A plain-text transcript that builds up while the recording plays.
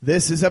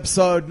This is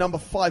episode number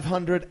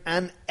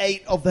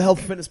 508 of the Health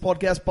and Fitness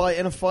Podcast by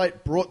Inner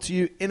Fight, brought to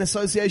you in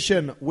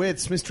association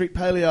with Smith Street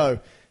Paleo.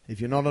 If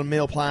you're not on a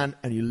meal plan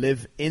and you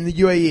live in the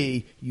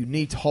UAE, you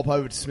need to hop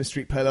over to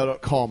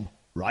smithstreetpaleo.com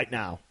right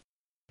now.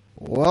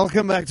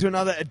 Welcome back to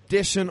another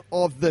edition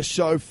of the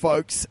show,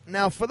 folks.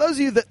 Now, for those of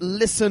you that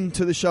listen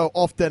to the show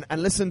often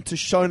and listen to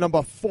show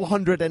number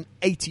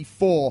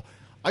 484,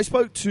 I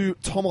spoke to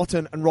Tom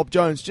Otten and Rob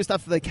Jones just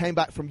after they came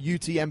back from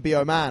UTMB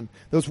Oman.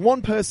 There was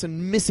one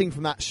person missing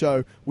from that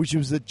show, which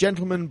was a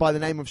gentleman by the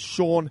name of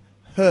Sean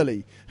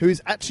Hurley, who is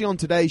actually on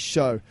today's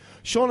show.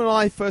 Sean and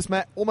I first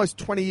met almost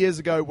 20 years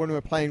ago when we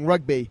were playing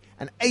rugby,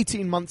 and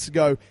 18 months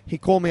ago he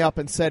called me up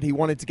and said he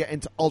wanted to get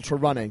into ultra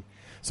running.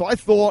 So I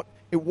thought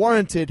it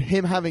warranted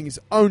him having his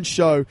own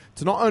show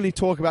to not only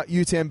talk about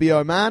UTMB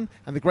Oman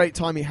and the great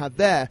time he had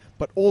there,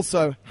 but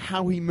also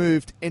how he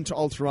moved into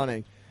ultra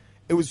running.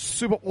 It was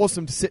super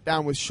awesome to sit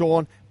down with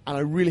Sean, and I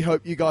really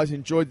hope you guys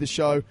enjoyed the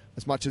show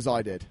as much as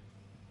I did.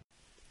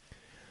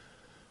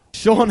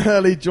 Sean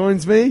Hurley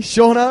joins me.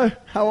 Shauno,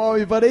 how are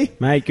you, buddy?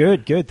 Mate,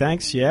 good,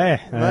 thanks,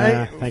 yeah.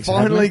 Mate, thanks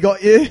finally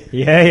got you.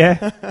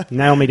 Yeah.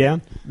 Nail me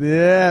down.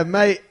 Yeah,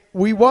 mate.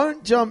 We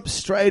won't jump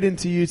straight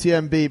into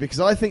UTMB because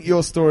I think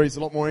your story is a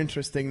lot more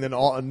interesting than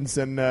Otten's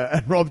and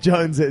Rob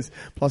Jones's.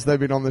 Plus, they've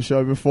been on the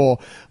show before.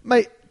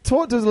 Mate,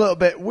 talk to us a little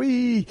bit.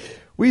 We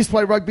used to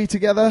play rugby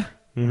together.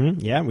 Mm-hmm.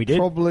 Yeah, we did.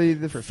 Probably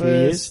the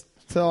first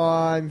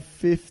time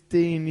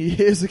 15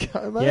 years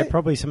ago, mate. Yeah,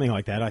 probably something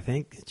like that, I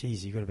think.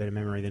 Jeez, you've got a better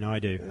memory than I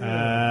do.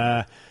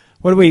 Yeah.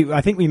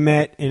 I think we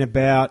met in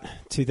about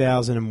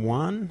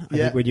 2001. I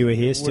think when you were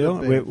here still.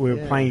 We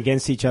were playing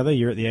against each other.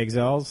 You were at the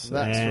Exiles.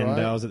 That's and right.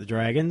 I was at the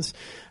Dragons.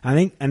 I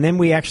think, and then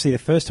the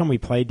first time we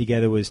played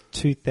together was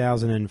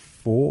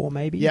 2004,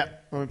 maybe? Yeah,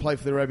 when we played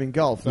for the Arabian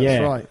Gulf.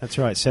 That's right. That's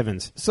right,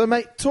 Sevens. So,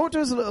 mate, talk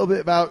to us a little bit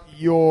about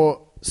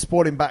your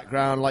sporting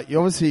background. Like, you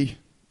obviously,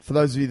 for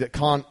those of you that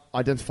can't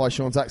identify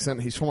Sean's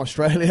accent, he's from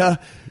Australia.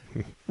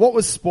 What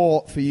was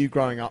sport for you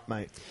growing up,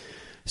 mate?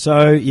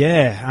 So,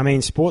 yeah, I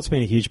mean, sport's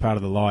been a huge part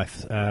of the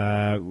life.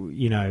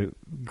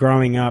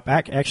 Growing up,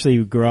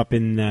 actually grew up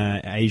in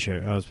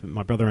Asia.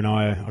 My brother and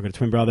I've got a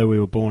twin brother. We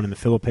were born in the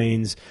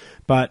Philippines,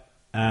 but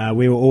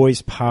we were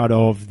always part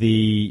of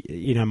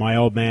my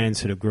old man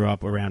sort of grew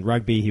up around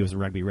rugby. He was a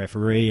rugby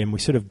referee, and we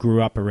sort of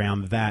grew up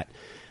around that.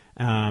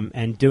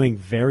 And doing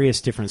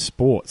various different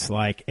sports,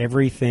 like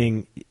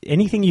anything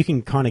you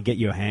can kind of get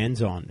your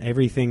hands on,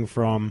 everything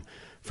from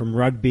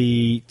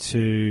rugby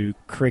to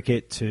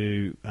cricket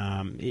to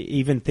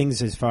even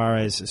things as far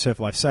as surf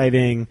life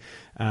saving,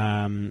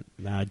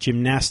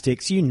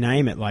 gymnastics, you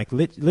name it. Like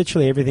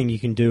literally everything you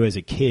can do as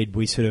a kid,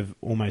 we sort of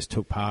almost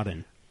took part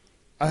in.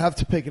 I have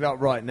to pick it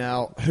up right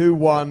now. Who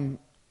won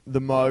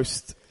the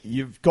most?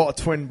 You've got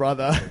a twin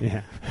brother.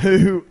 Yeah.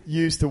 Who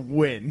used to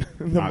win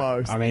the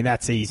most? I mean,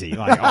 that's easy.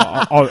 Like,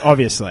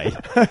 obviously.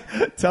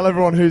 Tell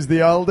everyone who's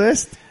the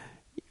oldest.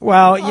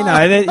 Well,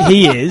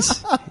 he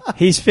is.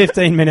 He's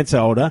 15 minutes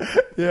older.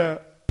 Yeah.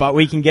 But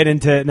we can get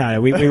into...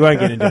 No, we won't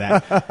get into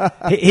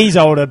that. He's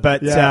older,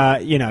 but,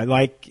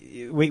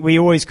 we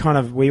always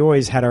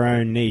had our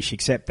own niche,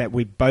 except that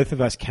both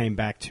of us came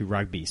back to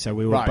rugby. So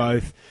we were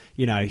both,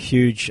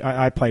 huge...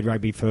 I played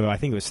rugby for, I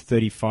think it was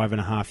 35 and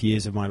a half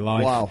years of my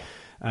life. Wow.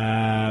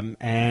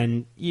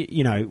 And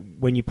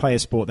when you play a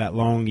sport that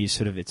long,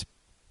 it's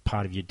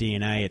part of your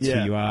DNA. It's who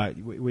you are.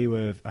 We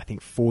were, I think,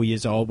 4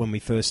 years old when we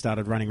first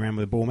started running around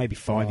with a ball, maybe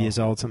 5 years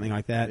old, something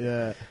like that.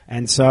 Yeah.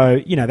 And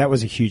so, that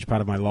was a huge part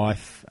of my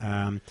life.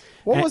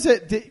 What was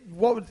it?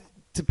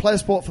 To play a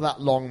sport for that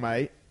long,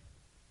 mate?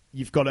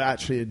 You've got to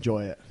actually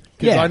enjoy it.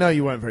 Because I know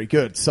you weren't very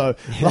good, so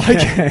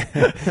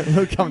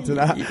we'll come to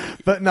that.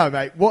 But no,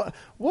 mate. What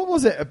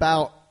was it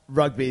about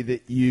rugby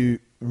that you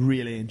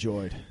really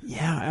enjoyed?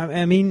 Yeah,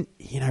 I mean,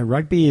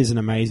 rugby is an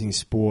amazing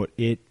sport.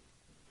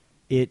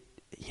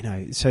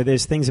 So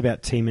there's things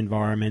about team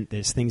environment.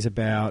 There's things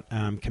about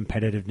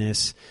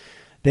competitiveness.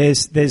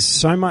 There's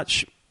so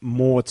much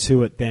more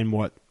to it than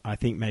what I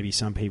think maybe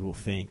some people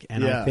think.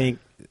 And I think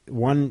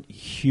one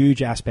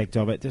huge aspect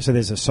of it. So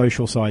there's a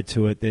social side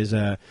to it. There's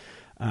and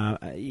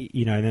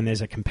then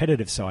there's a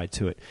competitive side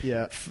to it.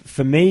 Yeah.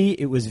 For me,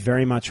 it was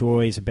very much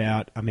always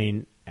about. I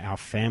mean, our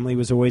family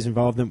was always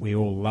involved in it. We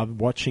all loved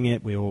watching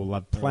it. We all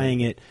loved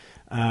playing it.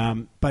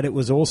 But it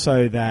was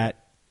also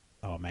that,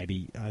 I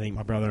think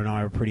my brother and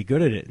I were pretty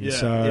good at it.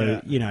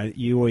 And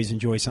you always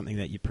enjoy something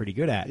that you're pretty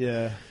good at.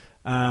 Yeah.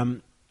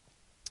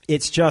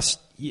 It's just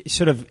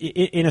sort of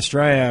in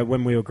Australia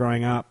when we were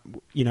growing up,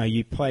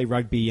 you play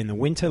rugby in the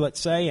winter, let's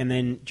say, and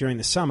then during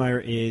the summer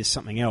is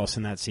something else,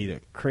 and that's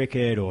either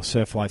cricket or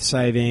surf life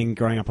saving,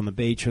 growing up on the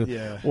beach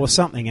or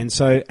something. And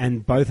so,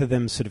 and both of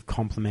them sort of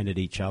complemented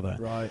each other.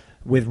 Right.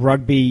 With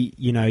rugby,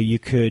 you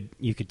could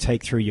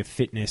take through your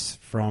fitness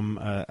from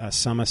a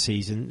summer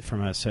season,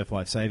 from a surf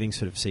life saving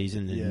sort of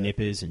season, and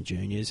nippers and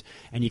juniors,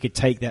 and you could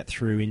take that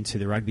through into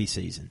the rugby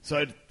season.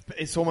 So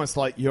it's almost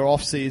like your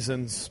off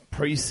season's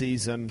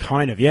pre-season,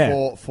 kind of,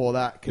 for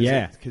that,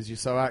 because you're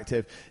so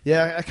active.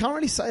 Yeah, I can't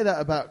really say that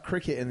about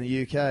cricket in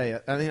the UK.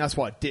 I think that's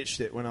why I ditched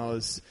it when I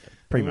was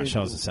Pretty much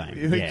I was the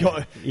same.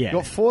 We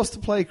got forced to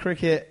play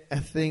cricket, I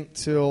think,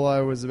 till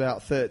I was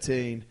about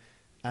 13,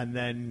 and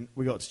then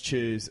we got to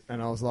choose,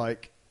 and I was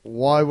like,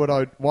 why would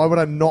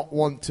I not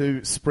want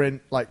to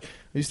sprint? Like,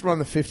 I used to run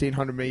the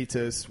 1,500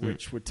 meters,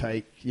 which would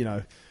take,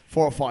 4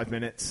 or 5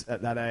 minutes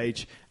at that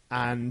age.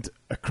 And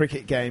a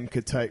cricket game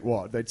could take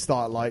what? They'd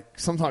start like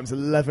sometimes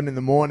 11 in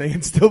the morning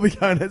and still be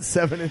going at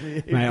 7 in the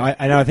evening. Mate,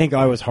 I think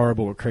I was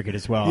horrible at cricket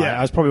as well. Yeah.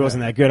 I probably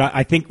wasn't that good.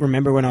 I think,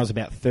 remember when I was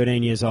about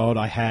 13 years old,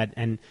 I had,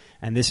 and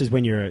this is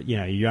when you're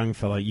a young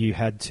fella, you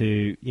had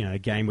to, a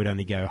game would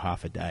only go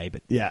half a day.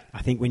 But yeah.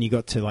 I think when you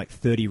got to like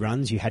 30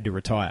 runs, you had to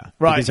retire.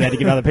 Right. Because you had to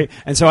give other people.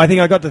 And so I think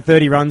I got to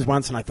 30 runs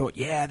once and I thought,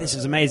 yeah, this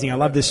is amazing. I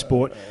love this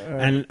sport.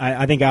 And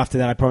I think after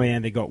that, I probably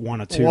only got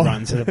 1 or 2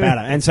 runs as a batter.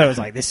 And so it was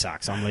like, this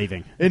sucks. I'm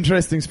leaving.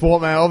 Interesting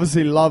sport, man. I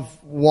obviously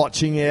love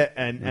watching it,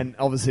 and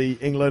obviously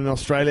England and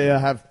Australia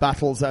have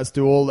battles, as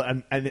do all,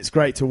 and it's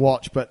great to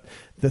watch. But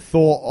the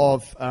thought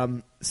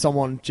of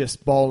someone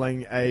just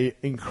bowling a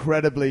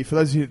incredibly, for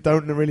those of you that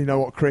don't really know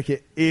what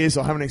cricket is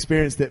or haven't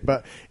experienced it,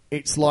 but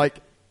it's not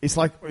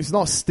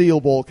a steel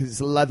ball because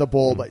it's a leather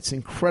ball, but it's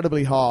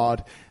incredibly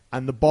hard.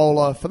 And the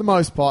bowler, for the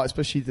most part,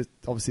 especially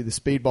obviously the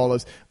speed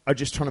bowlers, are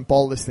just trying to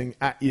bowl this thing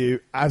at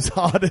you as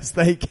hard as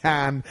they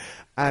can.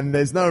 And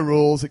there's no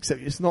rules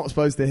except it's not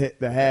supposed to hit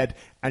the head,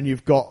 and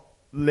you've got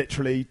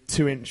literally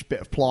 2-inch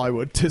bit of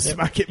plywood to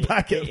smack it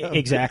back at them.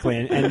 Exactly.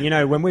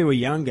 And when we were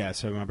younger,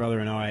 so my brother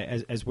and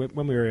I,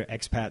 when we were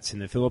expats in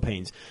the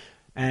Philippines,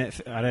 and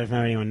I don't know if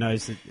anyone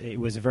knows that it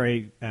was a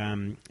very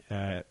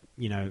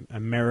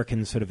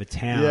American sort of a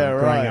town,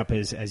 growing up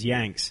as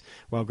Yanks.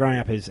 Well, growing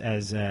up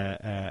as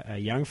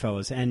young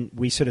fellas, and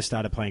we sort of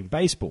started playing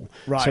baseball.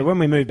 Right. So when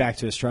we moved back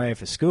to Australia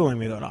for schooling,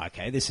 we thought,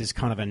 okay, this is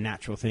kind of a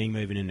natural thing,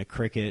 moving into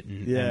cricket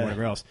and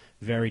whatever else.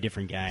 Very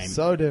different game.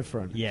 So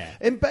different. Yeah.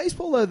 In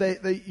baseball, though,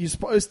 you're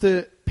supposed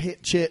to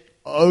pitch it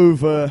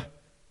over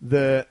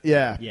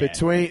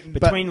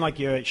between like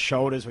your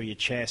shoulders or your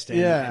chest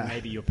and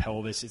maybe your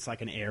pelvis. It's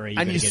like an area.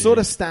 And you sort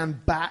of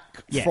stand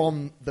back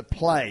from the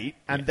plate,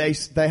 and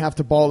they have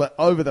to bowl it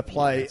over the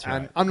plate. Right.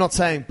 And I'm not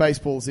saying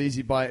baseball's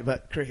easy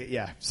but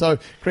cricket, So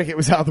cricket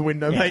was out the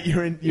window, mate.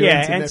 You're into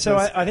and nippers. so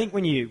I think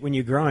when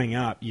you're growing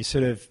up, you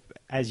sort of,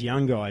 as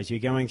young guys, you're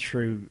going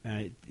through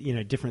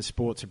different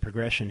sports of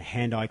progression,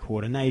 hand-eye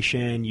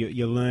coordination.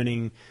 You're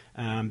learning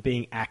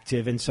being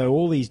active, and so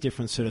all these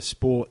different sort of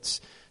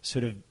sports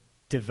sort of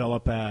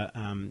develop a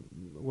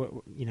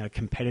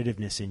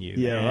competitiveness in you.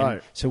 Yeah,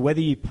 right. So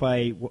whether you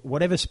play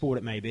whatever sport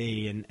it may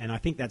be, and I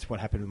think that's what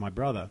happened with my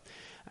brother.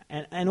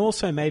 And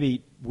also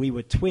maybe we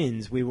were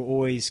twins. We were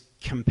always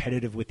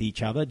competitive with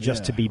each other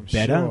just to be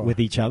better with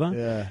each other.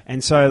 Yeah.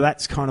 And so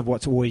that's kind of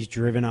what's always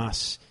driven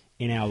us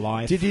in our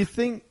life. Did you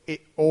think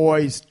it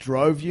always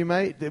drove you,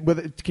 mate?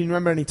 Can you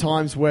remember any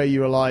times where you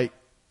were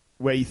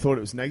where you thought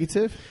it was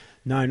negative?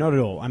 No, not at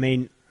all. I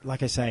mean,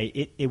 like I say,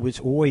 it was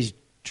always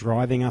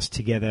driving us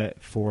together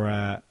for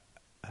a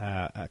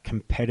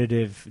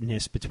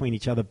competitiveness between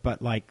each other,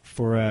 but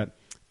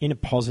in a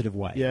positive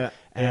way. Yeah.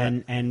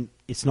 And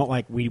it's not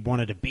like we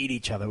wanted to beat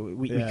each other.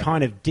 We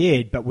kind of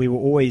did, but we were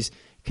always,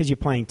 because you're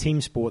playing team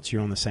sports,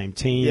 you're on the same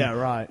team. Yeah,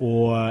 right.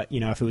 Or,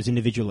 if it was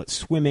individual at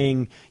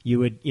swimming, you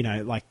would,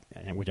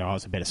 which I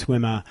was a better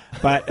swimmer,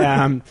 but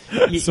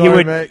you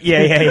would, mate.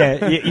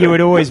 You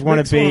would always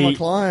want to be. One of my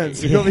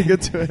clients. You've got to be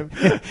good to him.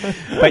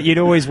 But you'd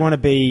always want to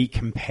be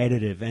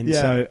competitive, and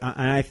so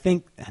and I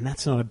think, and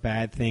that's not a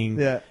bad thing.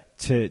 Yeah.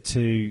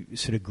 To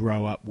sort of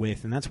grow up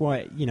with, and that's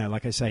why,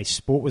 like I say,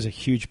 sport was a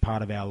huge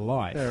part of our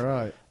life. Yeah,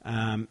 right.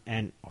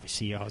 And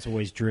obviously, I was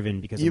always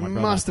driven because of my brother.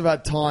 You must have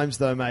had times,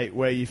 though, mate,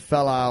 where you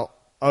fell out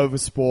over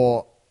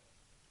sport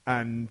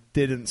and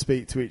didn't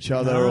speak to each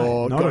other,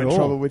 or got in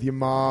trouble with your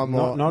mum,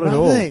 or not at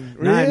nothing.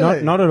 all. Really? No,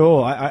 not at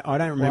all. I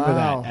don't remember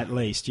that. At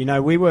least,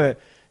 we were,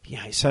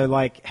 so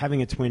like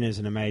having a twin is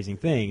an amazing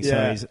thing.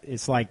 So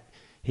it's like,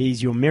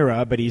 he's your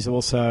mirror, but he's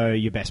also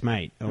your best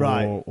mate.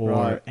 Right.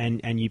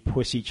 And you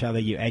push each other,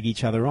 you egg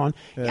each other on.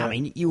 Yeah. I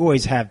mean, you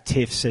always have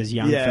tiffs as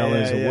young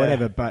fellas or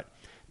whatever, but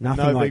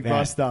nothing like big that.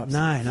 Bust-ups.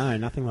 No,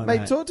 nothing like that.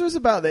 Mate, talk to us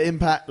about the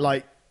impact.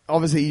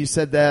 Obviously you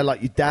said there,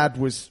 your dad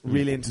was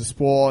really into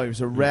sport. He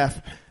was a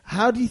ref.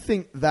 How do you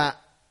think that,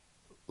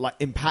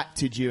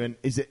 impacted you? And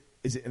is it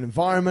an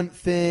environment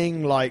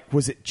thing?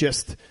 Was it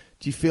just...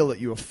 Do you feel that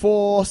you were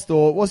forced,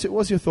 or what's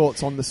your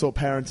thoughts on the sort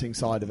of parenting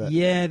side of it?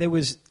 Yeah, there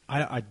was.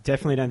 I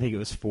definitely don't think it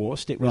was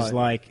forced. It was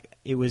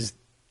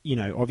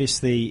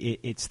obviously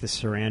it's the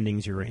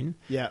surroundings you're in.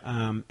 Yeah.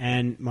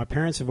 And my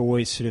parents have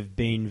always sort of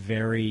been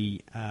very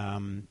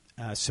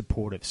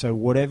supportive. So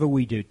whatever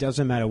we do,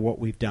 doesn't matter what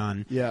we've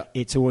done. Yeah.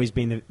 It's always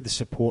been the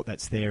support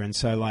that's there. And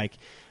so I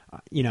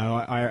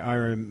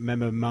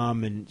remember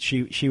Mum, and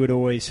she would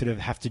always sort of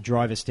have to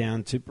drive us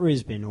down to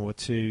Brisbane or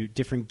to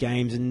different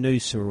games in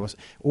Noosa, or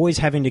always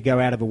having to go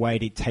out of the way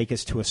to take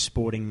us to a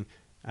sporting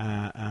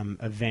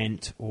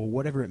event or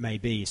whatever it may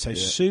be. So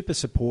super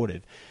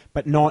supportive,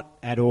 but not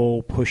at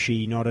all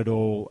pushy, not at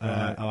all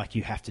like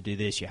you have to do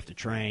this, you have to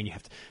train, you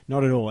have to,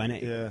 not at all.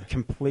 And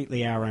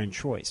completely our own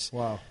choice.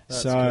 Wow.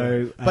 That's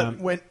so, cool.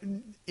 But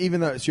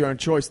even though it's your own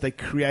choice, they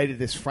created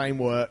this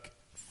framework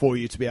for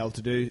you to be able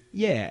to do.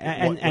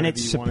 Yeah, and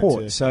it's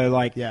support.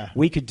 So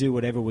we could do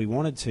whatever we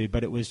wanted to,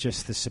 but it was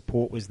just the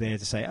support was there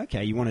to say,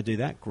 okay, you want to do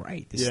that?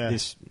 Great.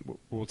 This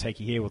we'll take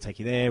you here, we'll take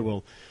you there,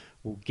 we'll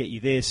get you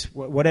this,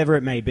 whatever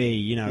it may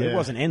be. It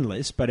wasn't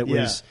endless, but it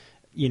was,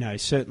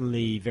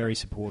 certainly very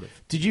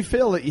supportive. Did you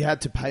feel that you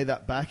had to pay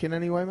that back in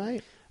any way,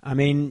 mate? I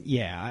mean,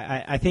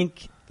 I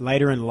think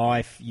later in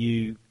life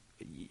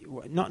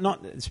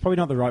not it's probably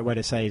not the right way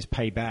to say is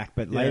pay back,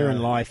 but later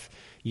in life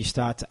you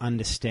start to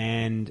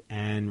understand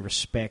and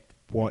respect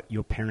what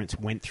your parents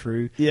went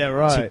through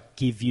to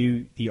give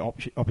you the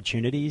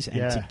opportunities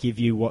and to give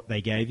you what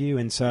they gave you.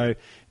 And so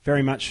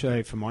very much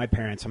so for my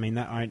parents, I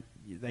mean,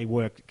 they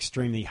worked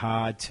extremely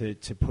hard to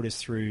put us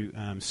through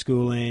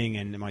schooling,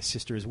 and my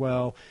sister as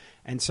well.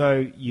 And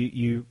so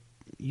you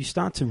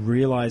start to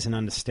realize and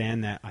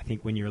understand that, I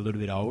think, when you're a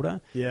little bit older.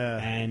 Yeah.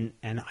 And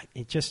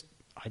I just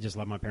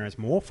love my parents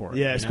more for it.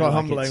 Yeah, it's quite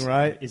humbling,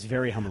 right? It's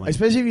very humbling.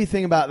 Especially if you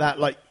think about that,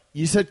 like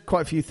you said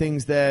quite a few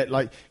things there,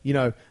 like,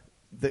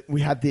 that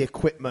we had the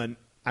equipment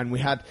and we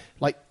had,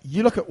 like,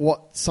 you look at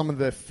what some of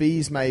the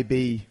fees may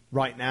be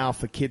right now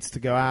for kids to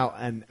go out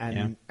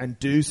and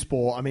do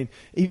sport. I mean,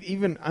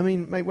 mate, I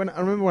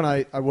remember when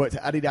I worked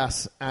at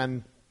Adidas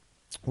and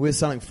we were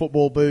selling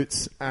football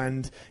boots,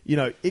 and,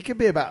 it could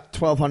be about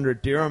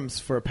 1,200 dirhams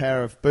for a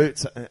pair of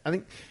boots. I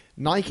think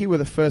Nike were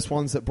the first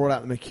ones that brought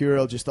out the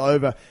Mercurial just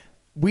over.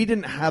 We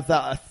didn't have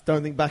that, I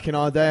don't think, back in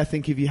our day. I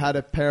think if you had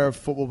a pair of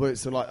football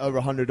boots for like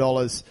over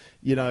 $100,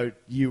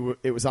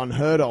 it was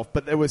unheard of.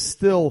 But there was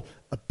still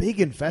a big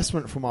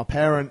investment from our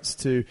parents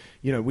to,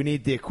 we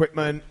need the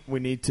equipment, we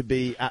need to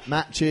be at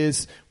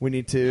matches, we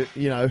need to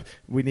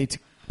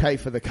pay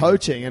for the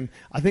coaching. And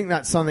I think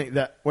that's something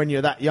that when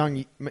you're that young,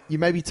 you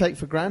maybe take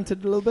for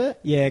granted a little bit.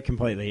 Yeah,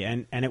 completely.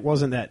 And it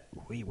wasn't that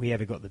we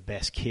ever got the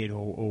best kit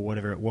or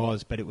whatever it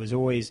was, but it was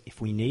always, if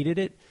we needed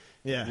it,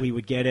 we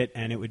would get it,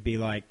 and it would be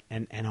like,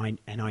 and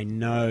I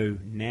know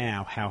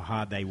now how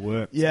hard they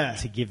worked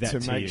to give that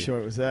to make you,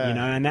 sure it was there.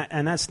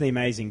 And that's the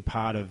amazing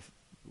part of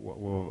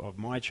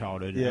my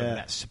childhood,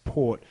 that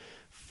support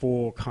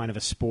for kind of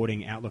a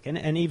sporting outlook,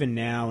 and even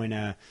now in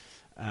a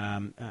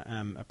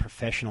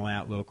professional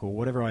outlook or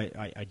whatever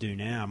I do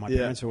now, my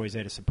parents are always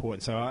there to support.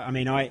 And so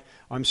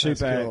I'm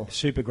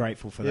super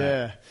grateful for that.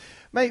 Yeah.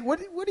 Mate, what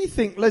do you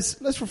think?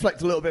 Let's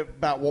reflect a little bit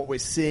about what we're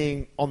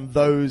seeing on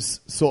those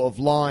sort of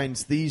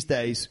lines these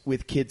days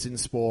with kids in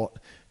sport.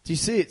 Do you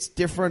see it's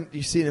different? Do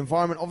you see an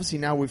environment? Obviously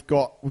now we've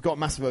got a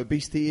massive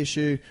obesity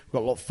issue. We've got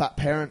a lot of fat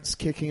parents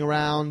kicking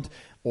around,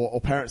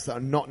 or parents that are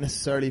not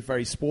necessarily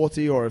very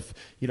sporty, or if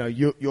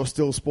you're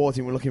still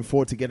sporty and we're looking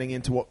forward to getting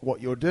into what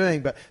you're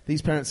doing, but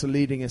these parents are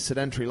leading a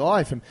sedentary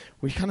life, and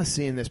we're kind of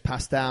seeing this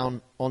passed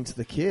down onto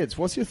the kids.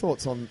 What's your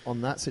thoughts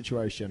on that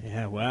situation?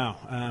 Yeah,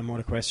 wow,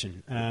 what a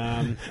question.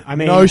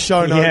 No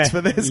show notes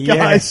for this,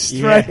 guys.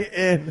 Straight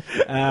in.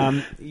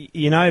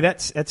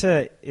 It's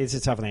a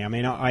tough thing.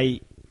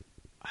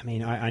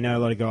 I know a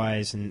lot of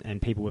guys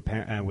and people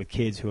with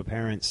kids who are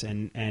parents,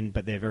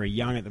 but they're very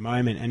young at the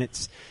moment, and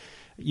it's.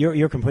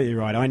 You're completely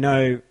right. I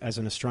know, as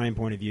an Australian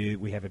point of view,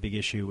 we have a big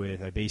issue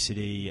with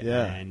obesity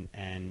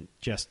and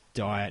just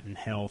diet and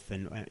health.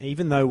 And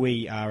even though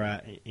we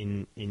are,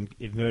 in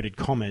inverted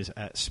commas,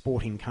 a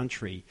sporting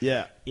country,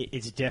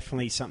 it's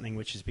definitely something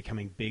which is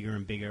becoming bigger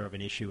and bigger of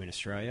an issue in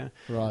Australia.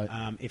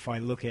 Right. If I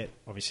look at,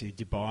 obviously,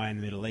 Dubai and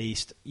the Middle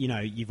East,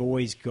 you've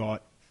always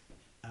got...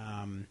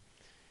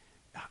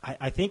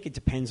 I think it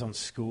depends on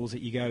schools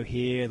that you go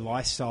here.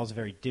 Lifestyles are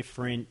very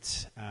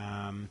different.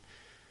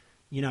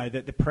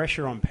 The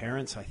pressure on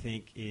parents, I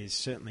think, is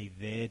certainly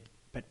there.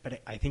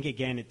 But I think,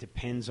 again, it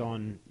depends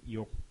on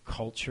your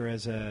culture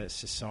as a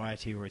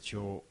society, or it's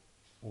or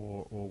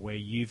where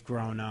you've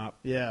grown up.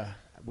 Yeah.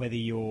 Whether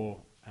you're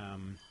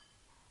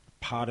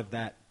part of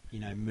that,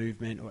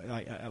 movement, or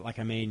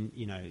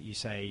you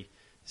say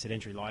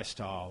sedentary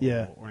lifestyle,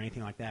 or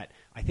anything like that.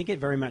 I think it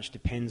very much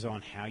depends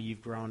on how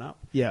you've grown up.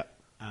 Yeah.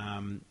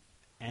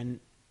 And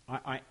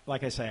I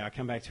like I say, I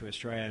come back to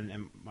Australia,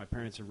 and my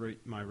parents are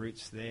my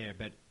roots there,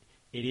 but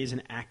it is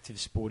an active,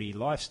 sporty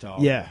lifestyle.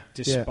 Yeah.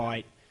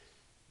 Despite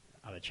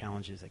other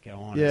challenges that go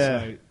on.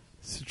 Yeah.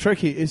 So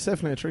it's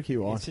definitely a tricky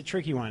one. It's a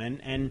tricky one,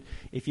 and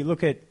if you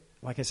look at,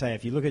 like I say,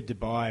 if you look at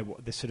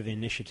Dubai, the sort of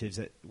initiatives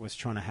that was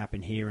trying to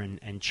happen here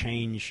and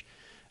change,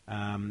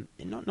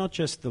 not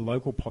just the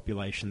local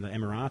population, the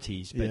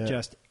Emiratis, but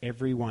just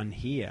everyone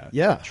here.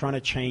 Yeah. Trying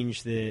to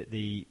change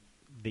the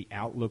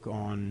outlook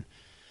on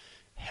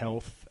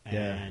health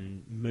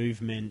and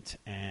movement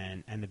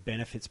and the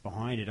benefits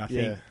behind it. I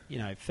think,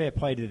 fair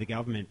play to the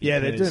government. Yeah,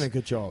 they're doing a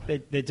good job.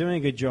 They're doing a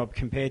good job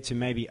compared to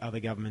maybe other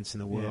governments in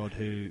the world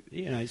who,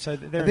 so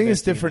they're... I think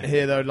it's different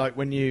here, though, like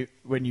when you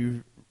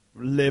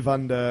live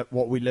under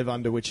what we live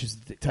under, which is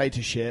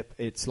dictatorship.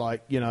 It's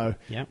like, I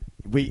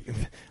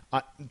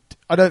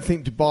don't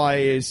think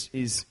Dubai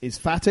is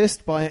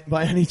fattest by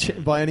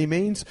any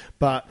means,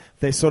 but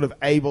they're sort of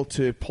able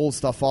to pull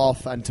stuff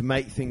off and to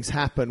make things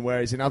happen.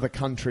 Whereas in other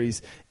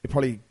countries, it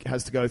probably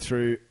has to go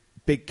through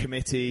big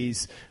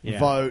committees,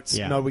 votes.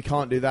 Yeah. No, we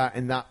can't do that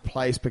in that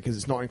place because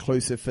it's not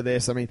inclusive for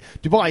this. I mean,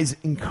 Dubai is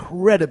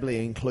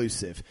incredibly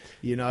inclusive,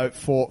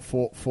 for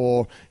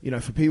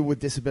people with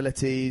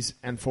disabilities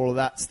and for all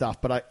that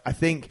stuff. But I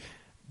think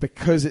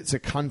because it's a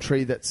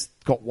country that's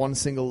got one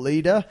single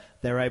leader,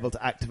 they're able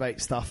to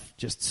activate stuff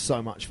just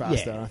so much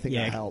faster. And I think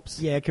that helps.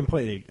 Yeah,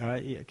 completely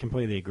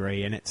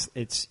agree. And it's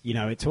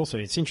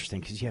interesting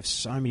because you have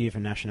so many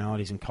different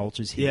nationalities and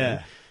cultures here.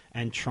 Yeah.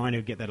 And trying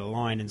to get that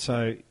aligned. And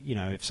so,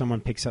 if someone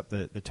picks up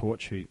the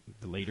torch, who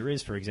the leader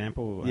is, for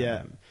example,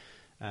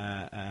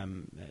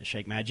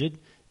 Sheikh Majid,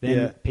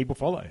 then people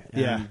follow.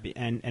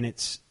 And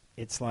it's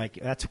like,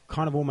 that's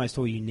kind of almost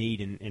all you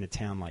need in a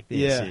town like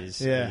this.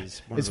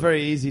 It's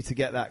very easy to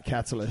get that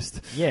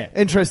catalyst. Yeah.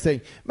 Interesting.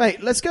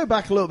 Mate, let's go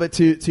back a little bit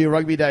to your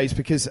rugby days,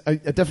 because I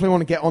definitely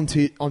want to get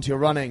onto your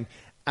running.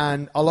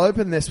 And I'll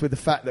open this with the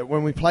fact that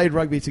when we played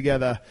rugby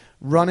together,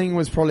 running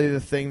was probably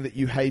the thing that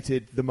you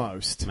hated the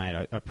most.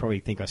 Mate, I probably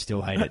think I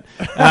still hate it.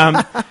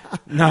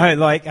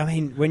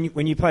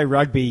 When you play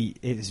rugby,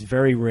 it's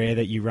very rare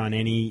that you run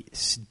any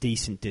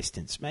decent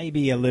distance.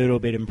 Maybe a little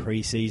bit in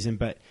pre-season,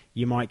 but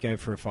you might go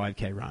for a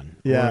 5K run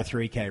or a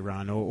 3K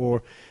run.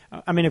 Or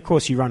of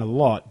course you run a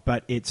lot,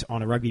 but it's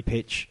on a rugby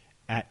pitch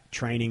at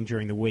training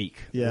during the week.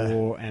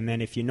 Yeah. And then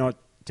if you're not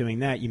doing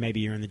that,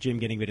 you're in the gym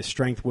getting a bit of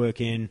strength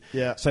work in.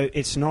 Yeah. So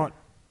it's not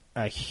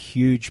a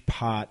huge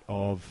part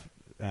of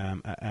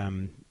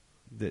the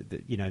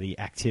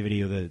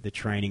activity or the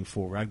training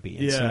for rugby.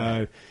 And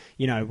so,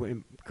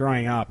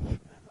 growing up,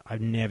 I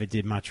never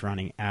did much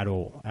running at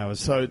all.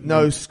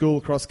 No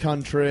school cross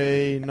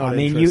country. Not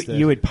interested.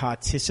 You would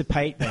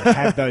participate, they'd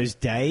have those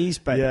days,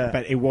 but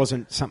it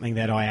wasn't something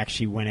that I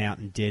actually went out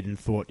and did and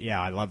thought,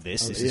 I love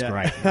this. This is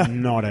great.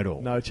 Not at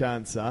all. No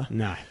chance, huh?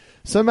 No.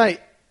 So, mate,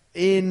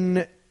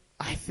 I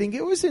think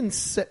it was in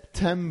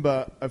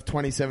September of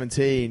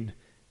 2017,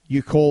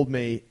 you called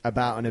me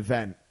about an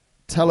event.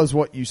 Tell us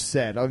what you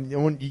said. I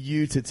want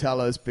you to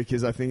tell us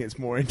because I think it's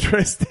more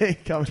interesting.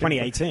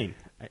 2018.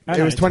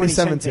 It was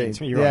 2017.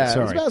 You're right,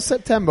 sorry. It was about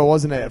September,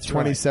 wasn't it, That's of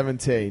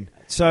 2017.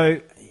 Right.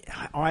 So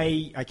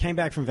I came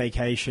back from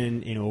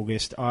vacation in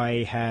August.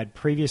 I had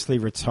previously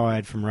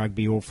retired from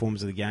rugby, all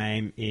forms of the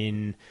game,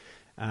 in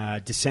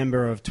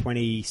December of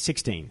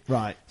 2016.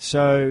 Right.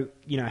 So,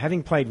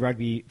 having played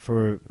rugby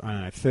for,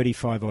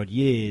 35 odd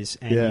years,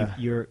 and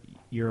you're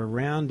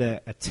around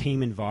a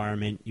team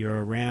environment,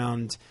 you're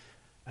around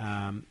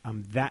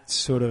that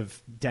sort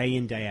of day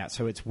in, day out.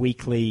 So it's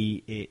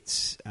weekly,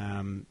 it's,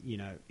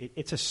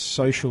 it's a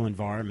social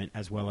environment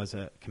as well as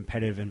a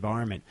competitive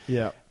environment.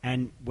 Yeah.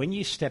 And when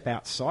you step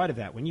outside of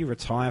that, when you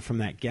retire from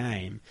that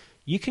game,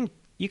 you can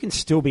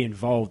still be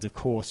involved, of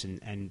course,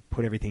 and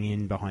put everything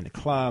in behind the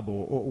club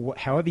or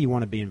however you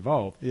want to be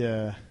involved.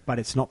 Yeah. But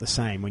it's not the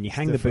same. When you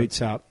hang the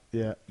boots up,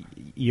 yeah,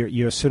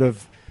 you're sort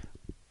of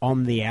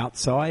on the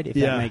outside, if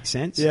that makes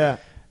sense. Yeah.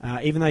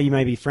 Even though you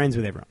may be friends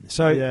with everyone.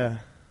 So, yeah.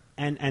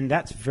 And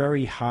that's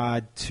very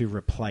hard to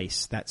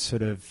replace, that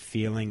sort of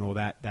feeling or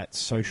that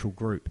social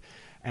group.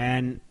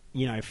 And,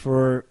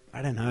 for,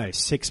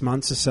 6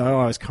 months or so,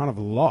 I was kind of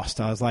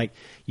lost. I was like,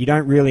 you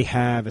don't really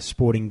have a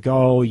sporting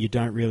goal. You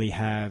don't really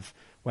have...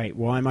 Wait,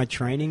 why am I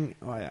training?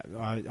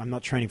 I'm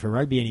not training for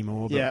rugby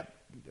anymore. But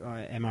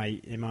am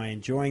I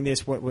enjoying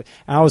this? What?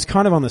 I was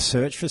kind of on the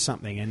search for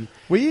something. And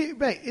were you,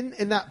 mate,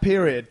 in that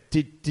period?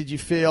 Did you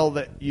feel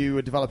that you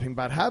were developing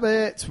bad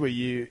habits? Were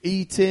you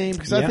eating?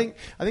 Because I think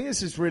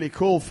this is really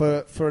cool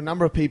for a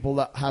number of people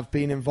that have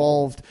been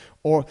involved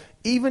or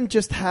even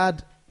just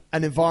had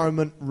an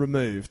environment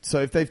removed.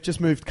 So if they've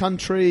just moved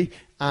country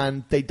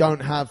and they don't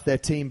have their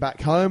team back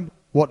home.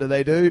 What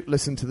do?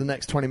 Listen to the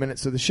next 20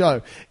 minutes of the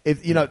show.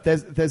 If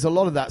there's a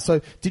lot of that.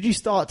 So did you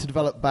start to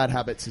develop bad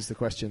habits is the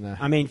question there?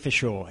 For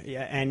sure.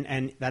 Yeah,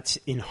 and that's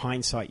in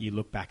hindsight, you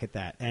look back at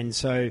that. And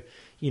so,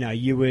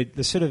 you would,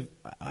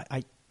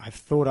 I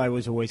thought I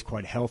was always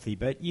quite healthy,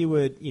 but you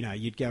would,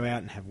 you'd go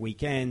out and have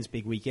weekends,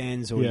 big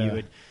weekends, or you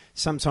would,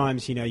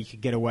 sometimes, you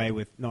could get away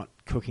with not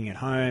cooking at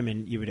home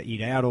and you would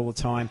eat out all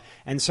the time.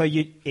 And so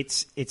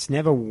it's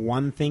never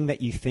one thing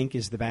that you think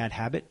is the bad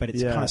habit, but it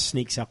kind of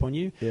sneaks up on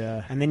you.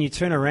 Yeah. And then you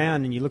turn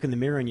around and you look in the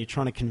mirror and you're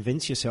trying to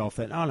convince yourself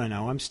that, oh,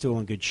 no, I'm still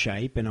in good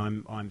shape and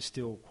I'm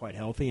still quite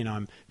healthy and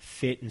I'm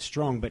fit and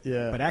strong, but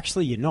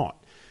actually you're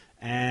not.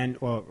 And,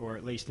 or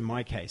at least in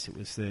my case, it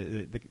was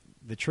the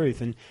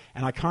truth. And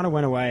I kind of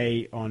went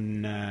away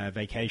on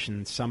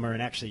vacation summer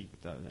and actually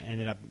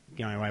ended up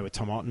going away with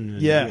Tom Otten.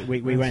 And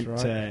we went,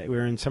 we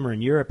were in summer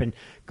in Europe and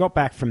got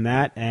back from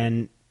that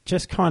and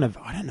just kind of,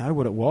 I don't know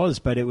what it was,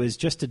 but it was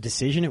just a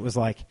decision. It was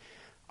like,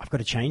 I've got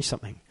to change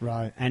something.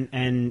 Right.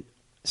 And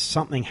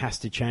something has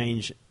to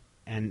change.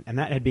 And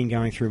that had been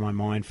going through my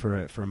mind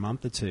for a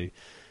month or two.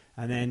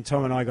 And then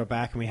Tom and I got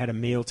back and we had a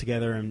meal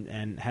together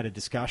and had a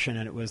discussion,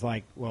 and it was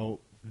like, well,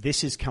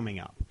 this is coming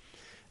up,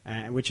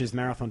 which is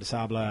Marathon des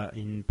Sables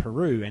in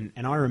Peru.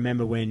 And I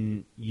remember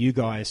when you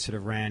guys sort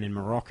of ran in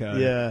Morocco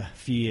a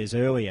few years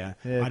earlier.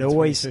 Yeah, I'd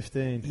always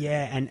 2015.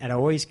 Yeah, and I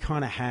always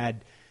kind of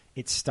had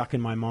it stuck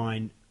in my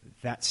mind.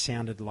 That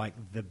sounded like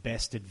the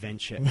best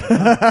adventure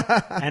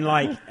ever.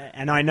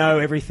 and I know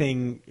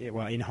everything,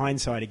 well, in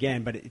hindsight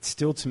again, but it's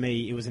still, to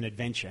me, it was an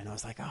adventure. And I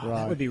was like,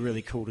 that would be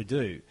really cool to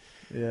do.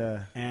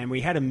 Yeah. And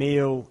we had a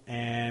meal,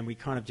 and we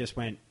kind of just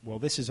went, well,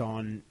 this is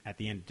on at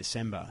the end of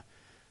December.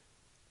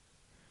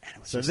 And it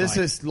was So this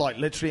is like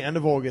literally end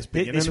of August,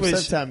 beginning this of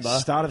was September.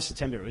 Start of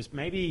September. It was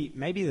maybe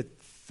the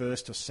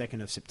 1st or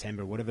 2nd of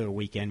September, whatever the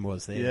weekend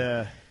was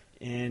there.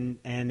 Yeah.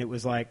 And it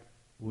was like,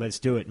 let's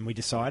do it. And we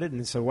decided.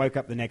 And so I woke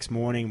up the next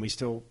morning. We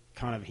still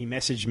he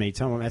messaged me,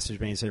 Tom messaged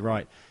me and said,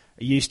 right,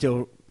 are you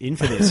still in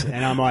for this?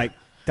 And I'm like,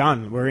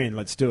 done, we're in,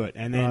 let's do it.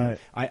 And then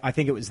I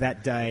think it was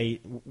that day,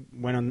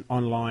 went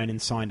online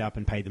and signed up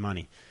and paid the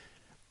money.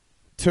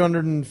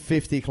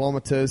 250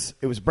 kilometers.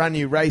 It was a brand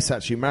new race,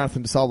 actually.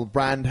 Marathon des Sables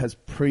brand has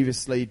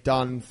previously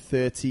done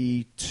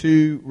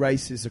 32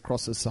 races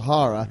across the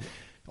Sahara.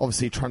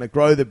 Obviously, trying to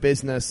grow the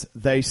business,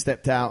 they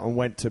stepped out and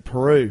went to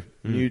Peru.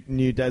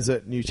 New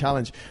desert, new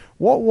challenge.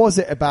 What was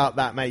it about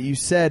that, mate? You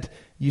said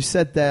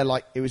there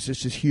like it was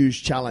just a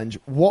huge challenge.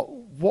 What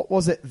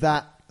was it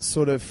that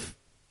sort of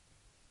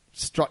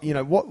struck?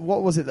 What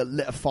was it that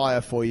lit a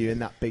fire for you in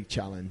that big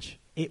challenge?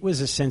 It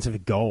was a sense of a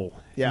goal,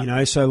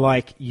 Yeah. So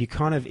like you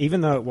kind of,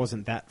 even though it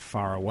wasn't that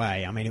far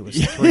away, I mean, it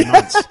was 3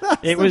 months.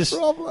 It was,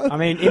 problem. I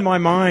mean, in my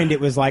mind, it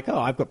was like, oh,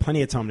 I've got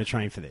plenty of time to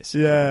train for this.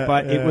 Yeah.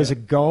 But it was a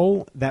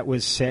goal that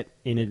was set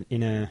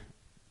in a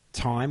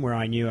time where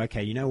I knew,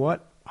 okay, you know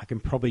what? I can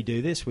probably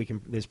do this.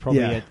 There's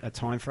probably a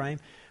time frame.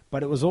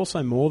 But it was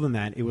also more than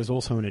that. It was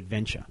also an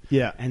adventure.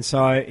 Yeah. And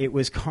so it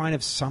was kind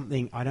of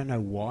something, I don't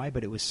know why,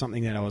 but it was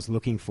something that I was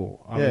looking for.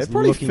 It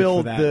probably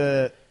filled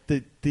the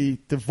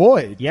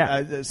void,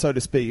 so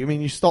to speak. I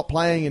mean, you stopped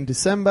playing in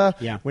December.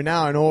 Yeah. We're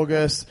now in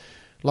August.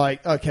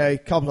 Like, okay,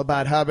 couple of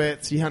bad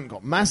habits. You hadn't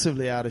got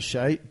massively out of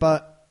shape,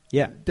 but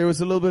there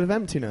was a little bit of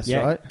emptiness,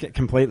 right?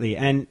 Completely.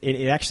 And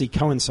it actually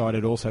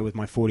coincided also with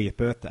my 40th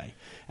birthday.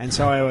 And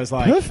so I was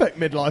like... Perfect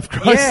midlife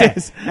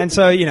crisis. Yeah. And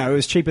so, it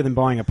was cheaper than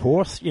buying a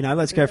Porsche.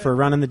 Let's go for a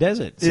run in the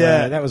desert. So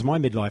that was my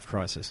midlife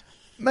crisis.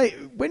 Mate,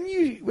 when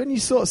you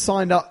sort of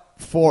signed up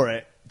for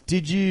it,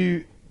 did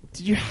you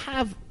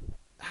have...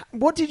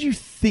 What did you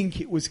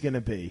think it was going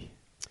to be?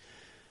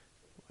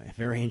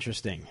 Very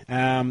interesting.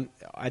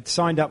 I'd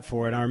signed up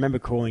for it. I remember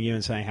calling you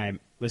and saying, hey,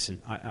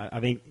 listen, I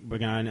think we're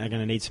going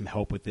to need some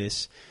help with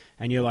this.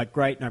 And you're like,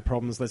 great, no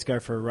problems. Let's go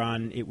for a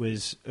run. It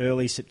was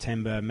early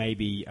September,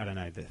 maybe, I don't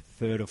know, the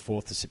 3rd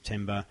or 4th of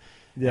September.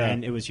 Yeah.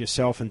 And it was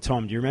yourself and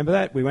Tom. Do you remember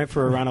that? We went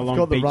for a run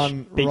along beach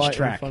right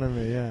track. In front of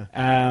me, yeah.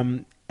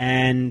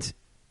 And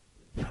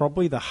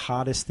probably the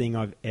hardest thing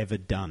I've ever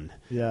done.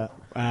 Yeah.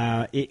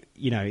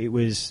 It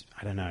was,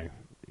 I don't know.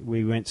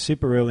 We went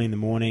super early in the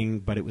morning,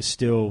 but it was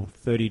still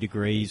 30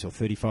 degrees or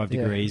 35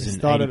 degrees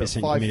and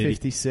 80%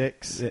 humidity. Started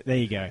at 5:56. There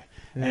you go.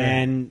 Yeah.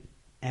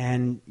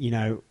 And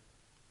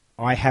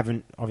I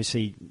haven't,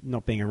 obviously,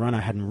 not being a runner,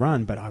 I hadn't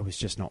run, but I was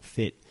just not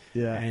fit.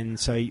 Yeah. And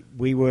so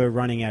we were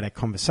running at a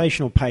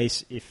conversational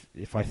pace.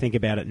 If I think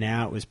about it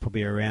now, it was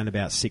probably around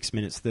about 6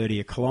 minutes 30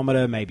 a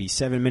kilometre, maybe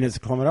 7 minutes a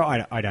kilometre.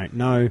 I don't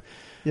know.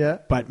 Yeah.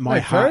 But my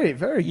heart... Very,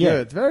 very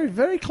good. Very,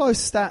 very close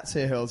stats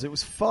here, Hills. It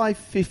was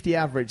 5:50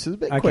 average, so it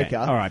was a bit quicker.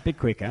 All right, a bit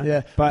quicker.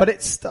 Yeah. But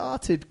it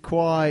started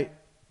quite...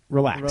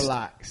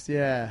 Relaxed.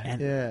 Yeah.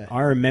 And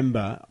I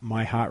remember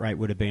my heart rate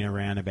would have been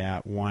around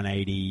about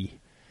 180...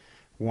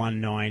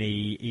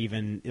 190,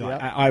 even. Yep.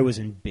 I was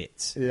in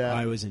bits. Yeah.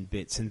 I was in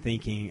bits and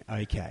thinking,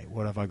 okay,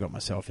 what have I got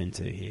myself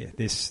into here?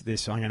 This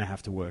I'm going to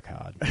have to work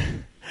hard.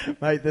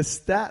 Mate, the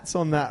stats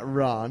on that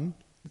run,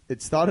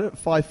 it started at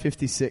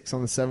 5:56 on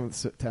the 7th of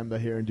September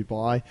here in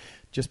Dubai,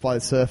 just by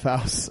the surf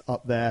house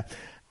up there.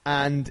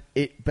 And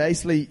it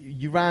basically,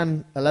 you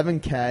ran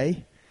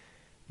 11K.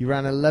 You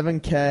ran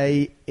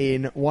 11K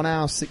in 1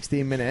 hour,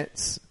 16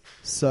 minutes.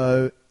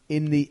 So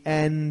in the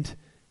end,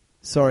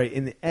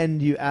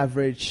 you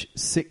average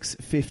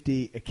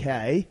 650 a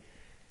K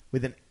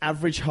with an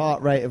average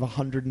heart rate of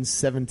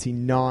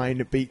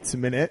 179 beats a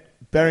minute.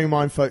 Bearing in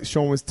mind, folks,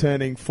 Sean was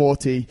turning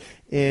 40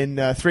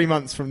 in 3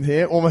 months from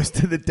here, almost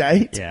to the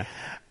date. Yeah.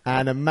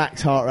 And a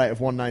max heart rate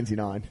of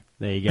 199.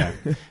 There you go.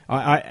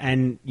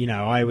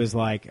 I was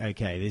like,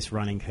 okay, this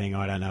running thing,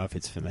 I don't know if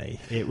it's for me.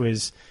 That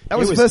was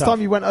the first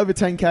time you went over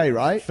 10K,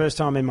 right? First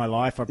time in my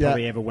life I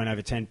probably ever went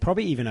over 10,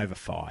 probably even over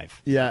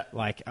 5. Yeah.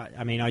 Like,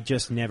 I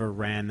just never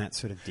ran that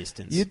sort of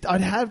distance. I'd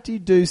have you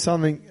do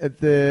something at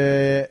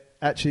the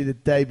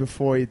day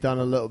before you'd done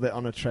a little bit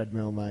on a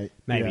treadmill, mate.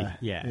 Maybe,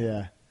 yeah.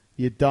 Yeah.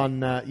 You'd done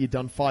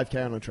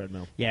 5K on a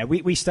treadmill. Yeah,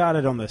 we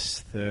started on the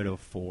 3rd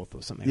or 4th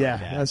or something like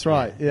that. That's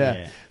right.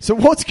 Yeah. So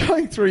what's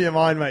going through your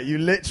mind, mate? You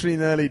literally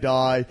nearly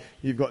die.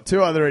 You've got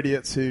 2 other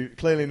idiots who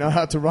clearly know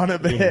how to run a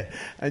bit,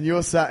 and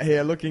you're sat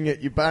here looking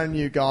at your brand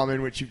new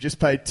Garmin, which you've just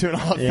paid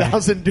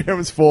 2,500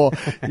 dirhams for.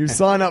 You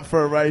sign up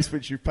for a race,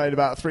 which you've paid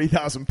about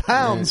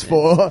 £3,000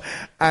 for,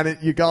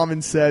 and your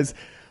Garmin says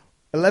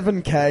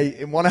 11K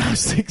in 1 hour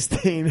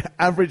 16,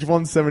 average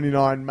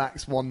 179,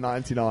 max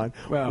 199.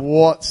 Well,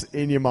 what's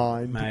in your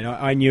mind? Mate,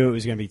 I knew it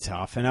was going to be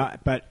tough.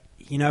 But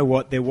you know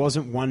what? There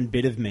wasn't one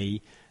bit of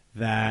me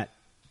that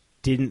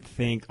didn't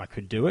think I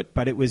could do it.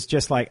 But it was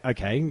just like,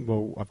 okay,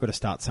 well, I've got to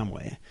start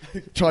somewhere.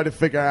 Try to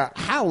figure out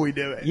how we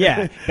do it.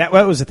 Yeah, that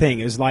was the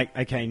thing. It was like,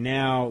 okay,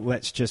 now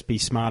let's just be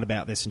smart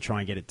about this and try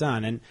and get it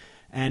done.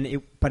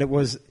 But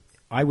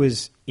I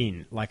was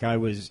in. Like, I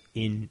was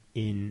in.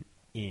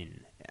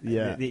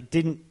 Yeah. It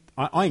didn't.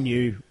 I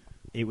knew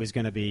it was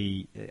going to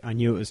be. I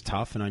knew it was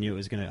tough, and I knew it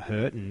was going to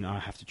hurt, and I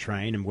have to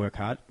train and work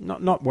hard.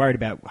 Not worried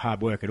about hard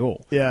work at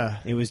all. Yeah.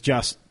 It was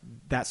just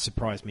that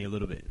surprised me a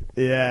little bit.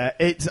 Yeah.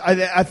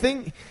 I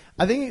think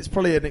it's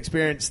probably an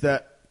experience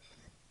that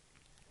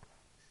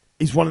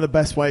is one of the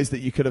best ways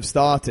that you could have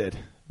started,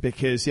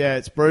 because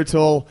it's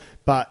brutal,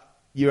 but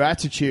your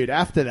attitude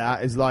after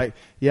that is like,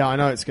 yeah, I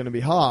know it's going to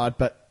be hard,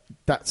 but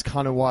that's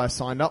kind of why I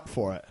signed up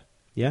for it.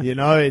 Yeah. You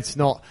know, it's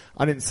not,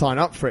 I didn't sign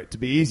up for it to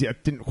be easy. I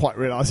didn't quite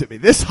realize it'd be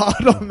this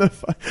hard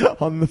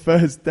on the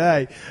first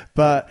day.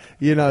 But,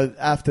 you know,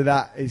 after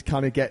that, it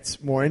kind of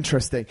gets more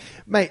interesting.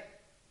 Mate,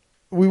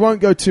 we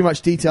won't go too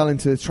much detail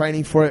into the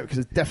training for it, because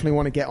I definitely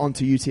want to get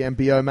onto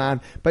UTMBO,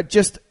 man. But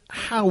just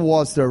how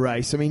was the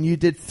race? I mean, you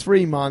did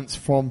 3 months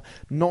from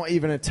not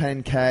even a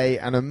 10K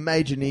and a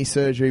major knee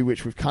surgery,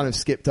 which we've kind of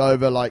skipped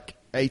over like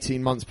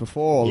 18 months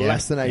before, or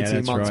less than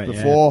 18 months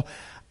before. Yeah.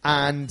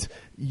 And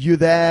you're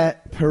there,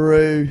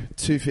 Peru,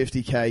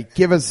 250K.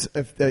 Give us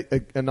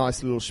a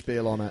nice little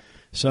spiel on it.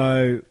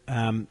 So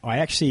I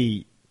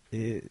actually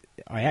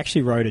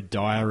wrote a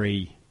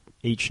diary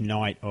each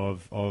night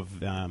of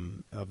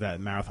that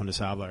Marathon des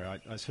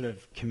Sables. I sort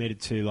of committed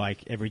to,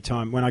 like, every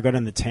time when I got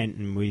in the tent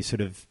and we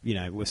sort of, you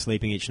know, were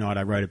sleeping each night,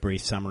 I wrote a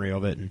brief summary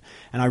of it, and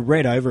I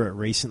read over it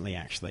recently,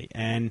 actually,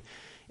 and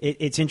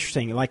it's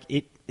interesting. Like,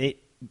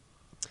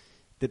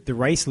 the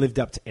race lived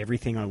up to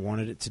everything I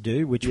wanted it to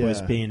do, which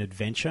was be an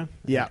adventure.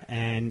 Yeah.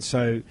 And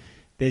so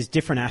there's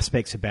different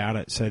aspects about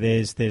it. So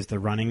there's the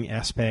running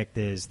aspect.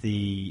 There's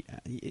the,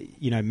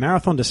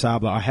 Marathon des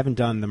Sables. I haven't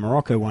done the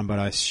Morocco one, but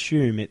I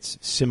assume it's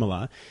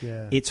similar.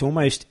 Yeah. It's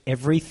almost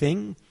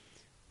everything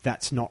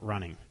that's not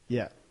running.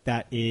 Yeah.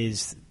 That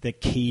is the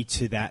key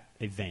to that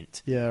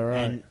event. Yeah,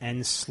 right.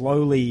 And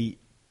slowly,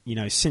 you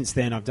know, since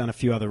then I've done a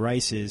few other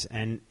races,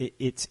 and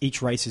it's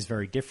each race is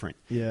very different.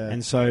 Yeah.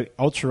 And so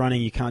ultra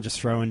running, you can't just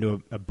throw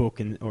into a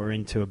book or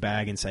into a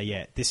bag and say,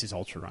 yeah, this is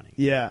ultra running.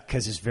 Yeah.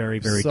 Because it's very,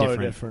 very so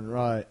different. different,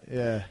 right?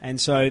 Yeah. And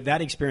so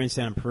that experience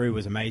down in Peru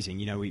was amazing.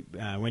 You know, we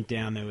went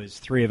down. There was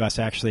 3 of us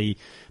actually.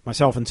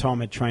 Myself and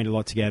Tom had trained a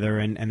lot together,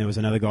 and there was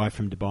another guy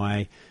from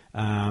Dubai.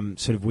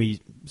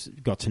 We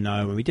got to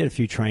know, and we did a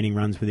few training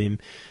runs with him.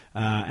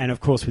 And of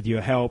course, with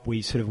your help,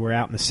 we sort of were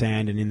out in the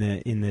sand and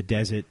in the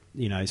desert.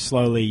 You know,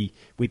 slowly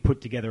we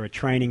put together a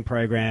training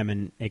program,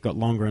 and it got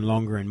longer and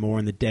longer and more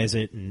in the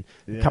desert, and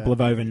a couple of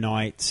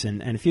overnights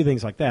and a few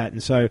things like that.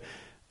 And so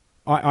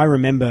I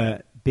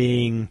remember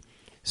being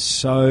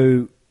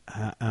so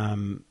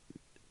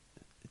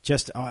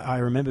I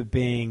remember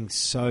being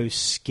so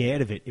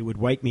scared of it. It would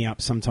wake me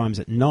up sometimes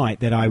at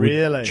night that I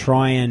would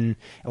try and,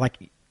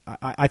 like,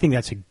 I think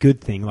that's a good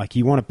thing. Like,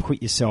 you want to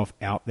put yourself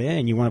out there,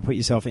 and you want to put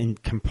yourself in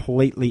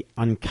completely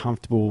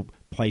uncomfortable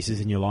places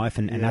in your life,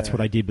 and that's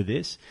what I did with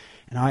this.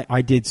 And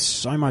I did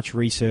so much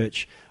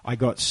research. I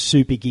got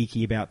super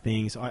geeky about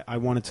things. I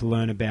wanted to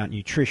learn about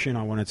nutrition.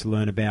 I wanted to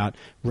learn about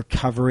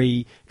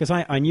recovery, because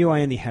I knew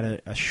I only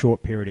had a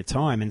short period of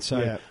time. And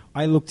so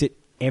I looked at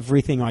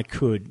everything I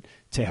could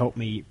to help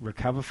me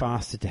recover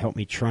faster, to help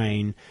me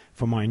train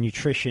for my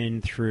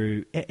nutrition,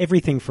 through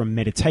everything from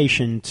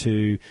meditation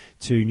to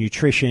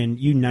nutrition,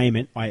 you name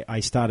it. I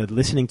started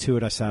listening to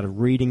it. I started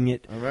reading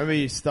it. I remember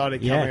you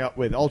started coming up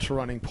with ultra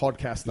running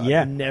podcasts that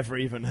I've never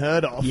even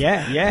heard of.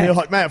 Yeah. And you're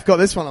like, man, I've got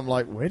this one. I'm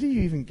like, where do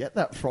you even get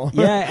that from?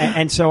 Yeah,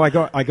 and so I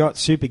got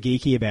super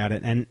geeky about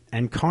it,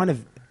 and kind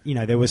of, you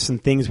know, there was some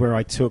things where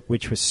I took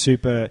which was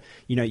super,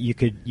 you know, you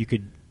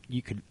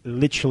could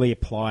literally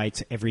apply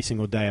to every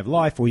single day of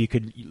life, or you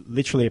could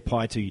literally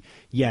apply to,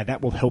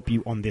 that will help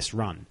you on this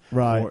run,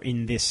 right, or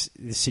in this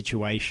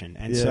situation.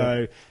 And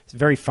so it's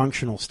very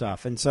functional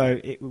stuff. And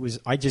so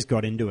I just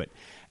got into it,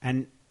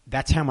 and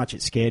that's how much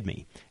it scared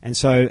me. And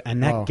so,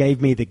 and that gave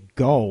me the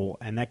goal,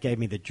 and that gave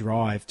me the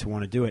drive to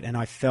want to do it. And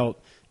I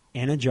felt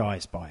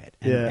energized by it.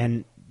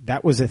 And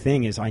that was the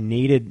thing, is I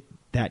needed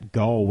that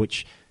goal,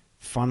 which,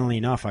 funnily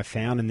enough, I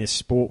found in this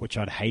sport which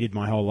I'd hated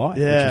my whole life,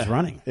 which is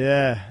running.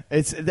 Yeah,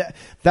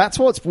 that's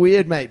what's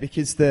weird, mate,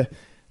 because the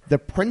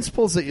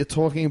principles that you're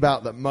talking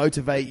about that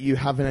motivate you,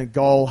 having a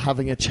goal,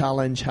 having a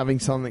challenge, having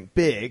something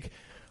big,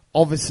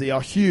 obviously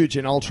are huge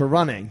in ultra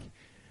running.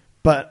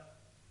 But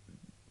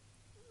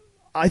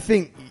I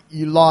think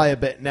you lie a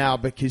bit now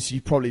because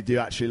you probably do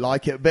actually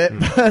like it a bit.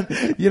 But,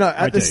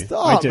 at the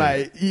start,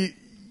 mate,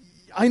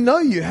 I know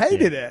you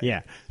hated it.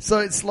 Yeah. So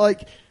it's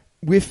like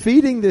we're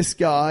feeding this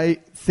guy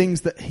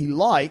things that he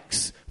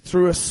likes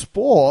through a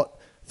sport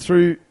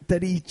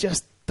that he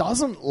just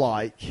doesn't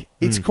like.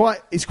 It's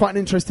quite an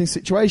interesting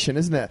situation,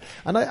 isn't it?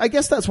 And I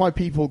guess that's why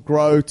people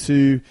grow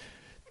to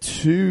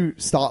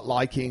start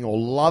liking or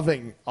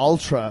loving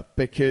ultra,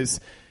 because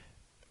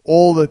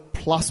all the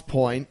plus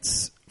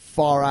points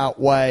far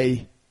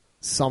outweigh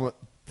some of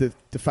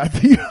the fact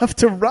that you have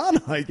to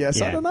run, I guess.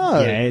 Yeah. I don't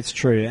know. Yeah, it's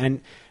true.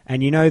 And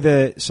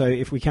so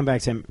if we come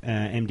back to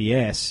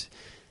MDS,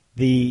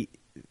 the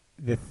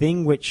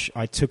thing which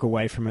I took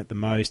away from it the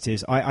most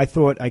is I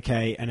thought,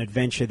 okay, an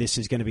adventure, this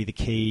is going to be the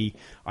key.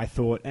 I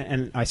thought,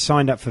 and I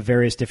signed up for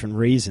various different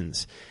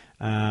reasons.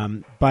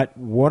 But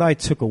what I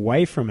took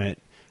away from it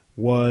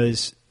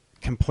was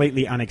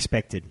completely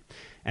unexpected.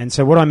 And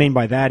so what I mean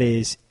by that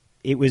is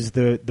it was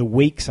the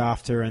weeks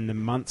after and the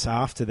months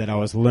after that I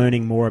was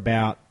learning more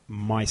about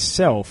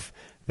myself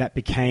that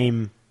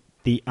became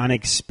the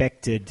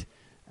unexpected,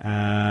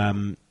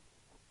 I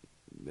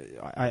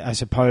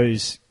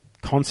suppose,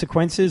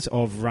 consequences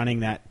of running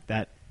that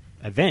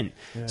event.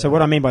 Yeah. So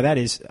what I mean by that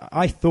is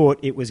I thought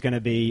it was going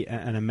to be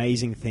an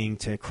amazing thing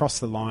to cross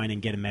the line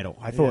and get a medal.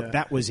 I thought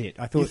that was it.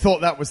 I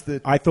thought that was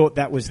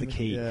the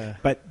key. Yeah.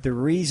 But the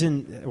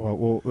reason,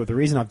 the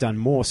reason I've done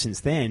more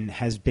since then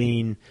has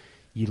been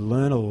you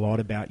learn a lot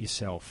about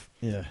yourself.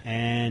 Yeah.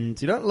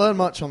 And you don't learn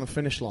much on the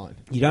finish line.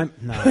 You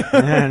don't? No.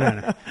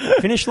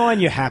 Finish line,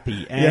 you're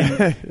happy.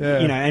 And,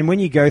 and when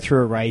you go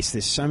through a race,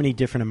 there's so many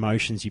different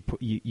emotions you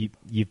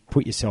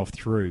put yourself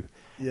through.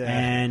 Yeah.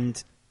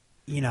 And,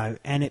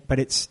 but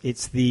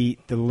it's the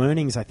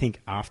learnings, I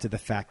think, after the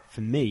fact for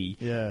me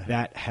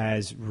that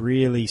has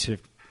really sort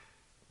of,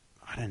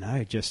 I don't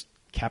know, just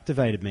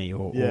captivated me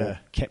or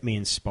kept me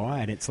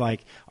inspired. It's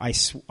like I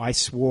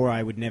swore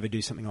I would never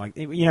do something like,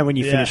 when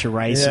you finish a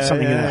race or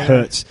something that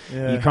hurts,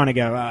 you kind of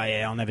go, oh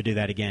yeah, I'll never do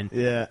that again.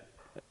 Yeah.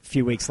 A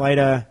few weeks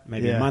later,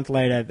 maybe a month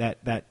later,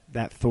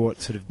 that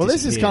thought sort of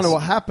disappears. This is kind of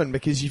what happened,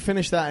 because you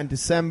finished that in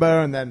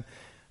December, and then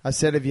I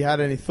said, have you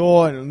had any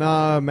thought? And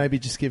no, maybe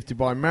just give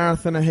Dubai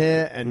Marathon a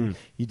hit. And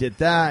you did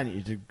that, and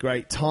you did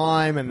great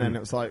time. And then it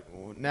was like,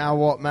 now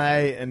what,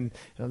 mate? And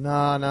no,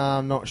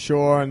 I'm not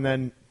sure.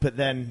 But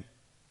then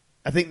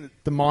I think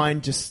the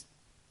mind just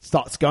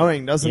starts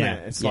going, doesn't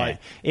it? It's like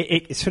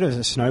it's sort of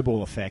a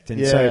snowball effect.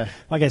 And so,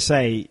 like I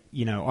say,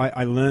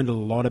 I learned a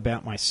lot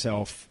about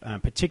myself,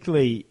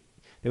 particularly.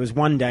 There was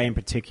one day in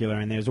particular,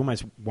 and there was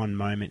almost one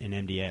moment in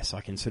MDS I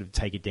can sort of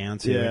take it down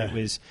to. Yeah.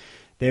 And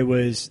there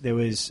was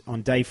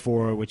on day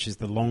 4, which is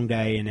the long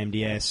day in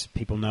MDS.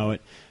 People know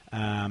it.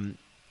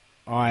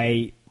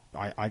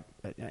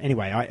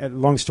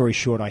 Long story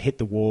short, I hit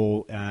the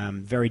wall,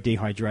 very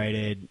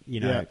dehydrated.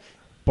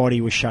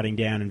 Body was shutting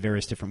down in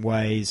various different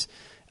ways.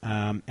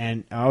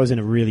 And I was in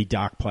a really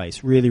dark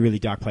place, really, really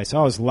dark place.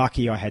 I was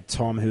lucky I had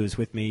Tom, who was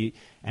with me,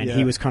 and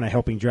he was kind of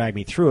helping drag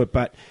me through it.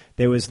 But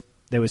there was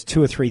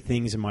 2 or 3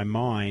 things in my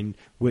mind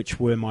which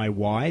were my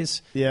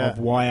whys of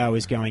why I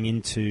was going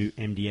into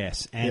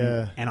MDS.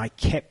 And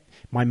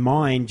my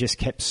mind just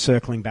kept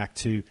circling back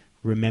to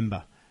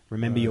remember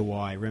your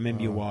why,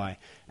 your why.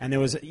 And there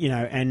was,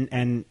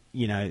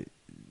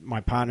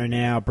 my partner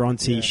now,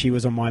 Bronte, she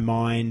was on my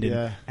mind,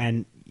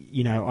 and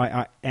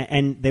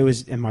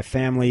my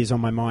family is on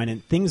my mind,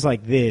 and things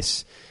like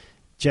this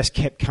just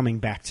kept coming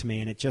back to me,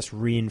 and it just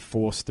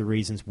reinforced the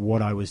reasons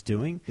what I was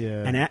doing.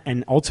 Yeah.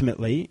 And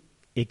ultimately,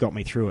 it got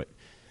me through it.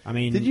 I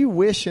mean, did you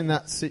wish in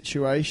that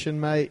situation,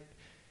 mate,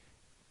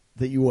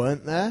 that you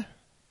weren't there?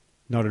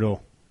 Not at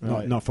all.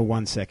 Right. Not for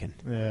 1 second.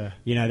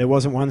 Yeah. There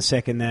wasn't 1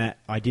 second that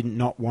I did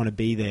not want to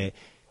be there.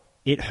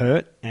 It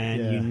hurt,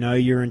 and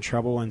you're in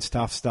trouble, and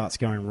stuff starts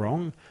going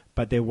wrong.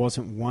 But there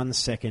wasn't 1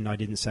 second I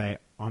didn't say,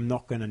 I'm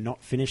not going to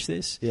not finish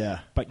this. Yeah.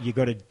 But you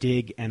got to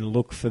dig and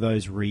look for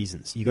those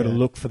reasons. You got to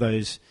look for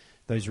those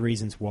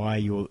reasons why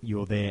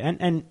you're there.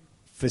 And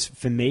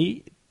for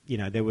me,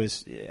 there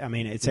was. I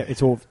mean,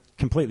 it's all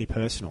completely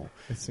personal.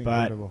 It's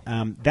incredible.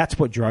 But that's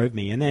what drove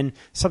me. And then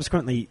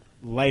subsequently,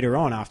 later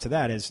on after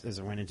that, as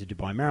I went into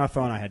Dubai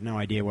Marathon, I had no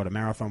idea what a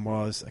marathon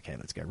was. Okay,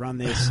 let's go run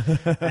this.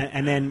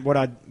 and then what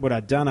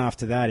I'd done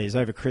after that is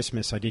over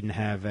Christmas I didn't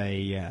have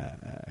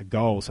a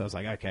goal, so I was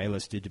like, okay,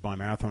 let's do Dubai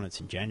Marathon. It's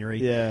in January.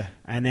 Yeah.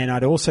 And then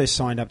I'd also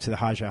signed up to the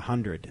Hajj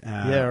 100.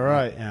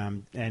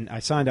 And I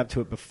signed up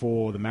to it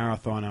before the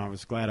marathon, and I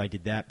was glad I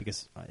did that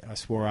because I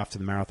swore after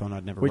the marathon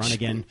I'd never run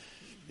again.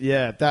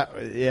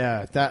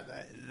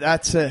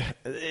 It's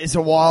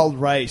a wild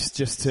race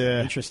just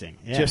to... Interesting.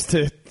 Yeah. Just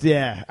to...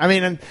 I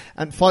mean,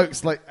 and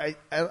folks, like, I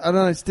don't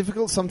know, it's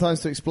difficult sometimes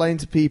to explain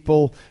to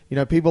people.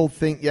 People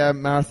think,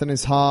 marathon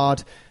is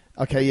hard.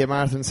 Okay,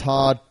 marathon's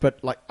hard,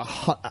 but like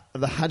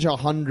the Hajj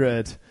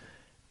 100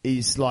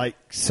 is like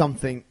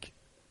something...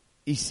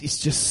 It's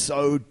just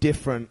so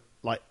different.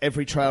 Like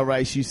every trail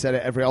race, you said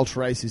it, every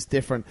ultra race is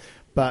different.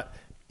 But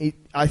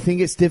I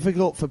think it's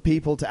difficult for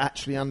people to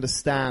actually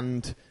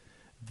understand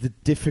the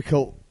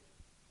difficult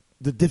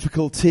the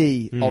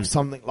difficulty of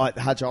something like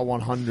the Hajar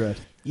 100.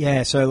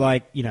 Yeah, so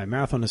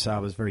Marathon des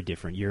Sables is very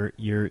different.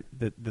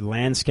 The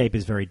landscape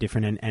is very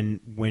different, and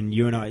when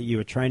you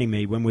were training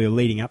me, when we were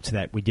leading up to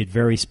that, we did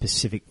very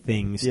specific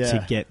things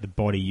to get the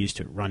body used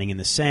to it, running in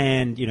the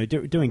sand,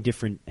 doing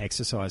different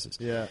exercises.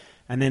 Yeah.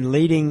 And then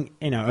leading,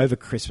 over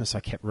Christmas,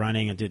 I kept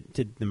running. I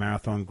did the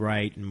marathon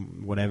great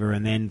and whatever,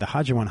 and then the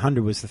Hajar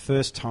 100 was the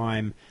first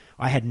time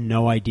I had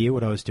no idea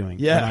what I was doing.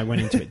 Yeah. And I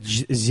went into it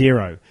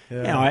zero.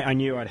 Yeah. I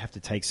knew I'd have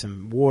to take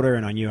some water,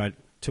 and I knew I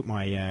took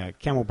my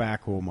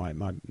Camelback or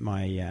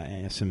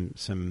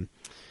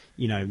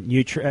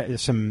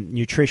some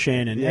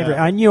nutrition and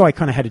I knew I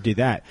kind of had to do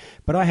that,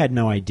 but I had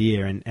no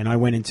idea, and I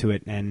went into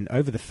it, and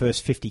over the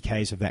first 50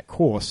 Ks of that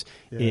course,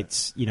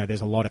 it's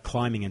there's a lot of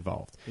climbing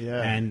involved,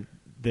 and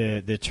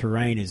the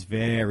terrain is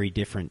very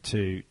different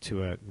to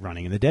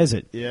running in the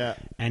desert,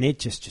 and it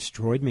just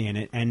destroyed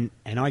me, and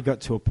I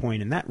got to a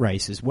point in that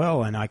race as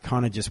well, and I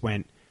kind of just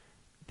went,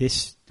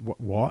 this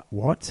why?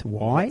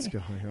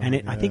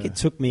 And I think it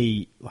took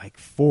me like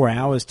 4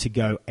 hours to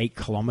go 8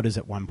 kilometers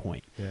at one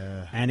point.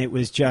 Yeah. And it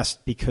was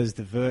just because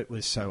the vert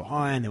was so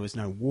high and there was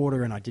no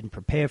water and I didn't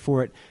prepare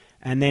for it.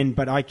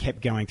 But I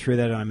kept going through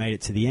that and I made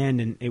it to the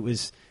end, and it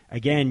was,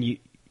 again,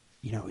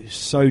 it was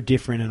so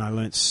different, and I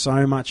learned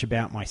so much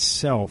about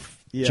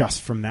myself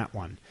just from that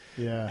one.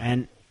 Yeah.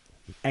 And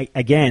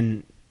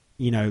again,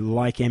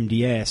 like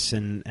MDS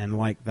and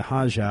like the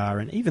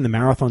Hajar and even the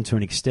marathon to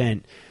an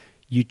extent,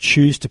 you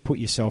choose to put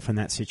yourself in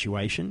that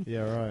situation. Yeah,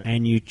 right.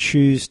 And you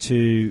choose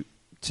to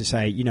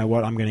say, you know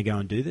what, I'm going to go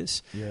and do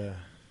this. Yeah.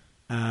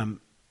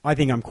 I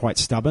think I'm quite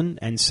stubborn,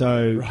 and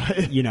so, right.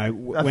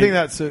 I think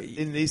that's,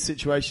 in these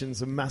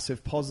situations, a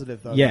massive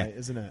positive, though, mate,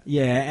 isn't it?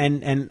 Yeah,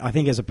 and I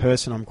think as a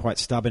person, I'm quite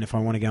stubborn. If I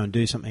want to go and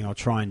do something, I'll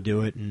try and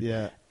do it.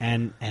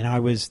 And I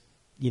was,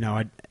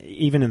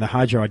 even in the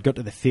Hajar, I'd got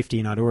to the 50,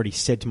 and I'd already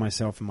said to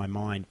myself in my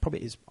mind, I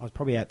was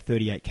probably at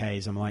 38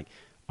 Ks, I'm like,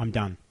 I'm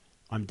done.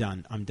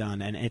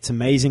 And it's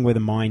amazing where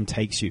the mind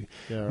takes you.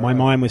 Yeah, right. My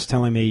mind was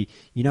telling me,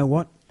 you know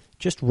what?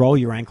 Just roll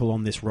your ankle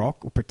on this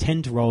rock, or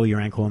pretend to roll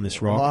your ankle on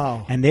this rock.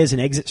 Wow. And there's an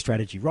exit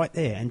strategy right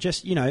there. And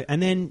just, and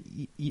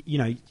then,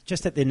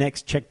 just at the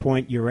next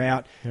checkpoint, you're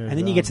out. And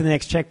then you get to the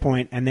next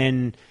checkpoint, and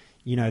then,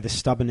 the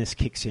stubbornness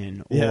kicks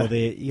in. Or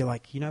you're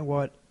like, you know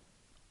what?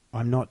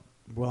 I'm not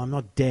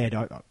dead.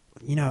 I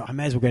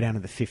may as well go down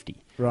to the 50.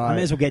 Right. I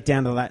may as well get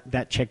down to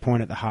that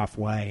checkpoint at the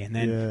halfway, and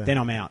then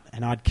I'm out.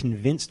 And I'd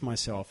convinced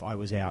myself I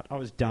was out. I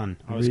was done.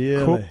 I was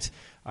cooked.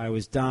 I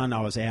was done.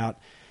 I was out.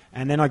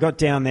 And then I got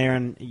down there,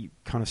 and you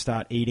kind of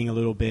start eating a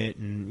little bit,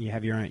 and you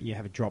have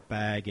a drop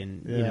bag,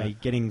 and you're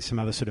getting some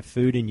other sort of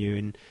food in you,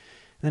 and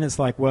then it's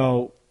like,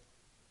 well,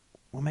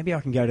 maybe I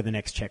can go to the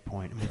next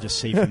checkpoint, and we'll just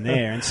see from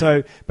there. And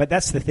so, but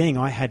that's the thing.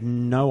 I had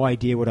no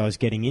idea what I was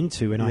getting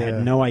into, and I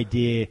had no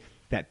idea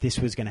that this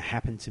was going to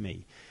happen to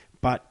me.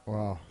 But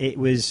it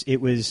was.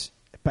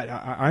 But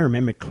I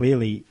remember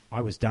clearly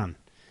I was done,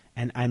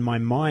 and my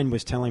mind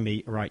was telling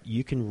me, all right,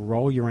 you can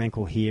roll your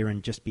ankle here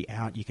and just be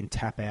out. You can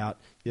tap out.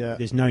 Yeah.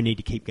 There's no need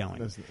to keep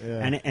going.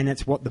 And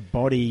it's what the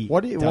body.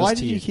 Why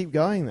did you keep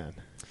going then?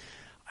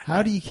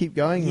 How do you keep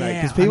going,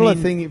 mate? Because people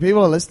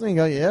are listening, and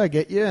go, yeah, I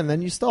get you, and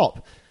then you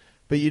stop,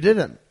 but you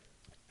didn't.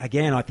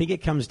 Again, I think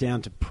it comes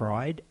down to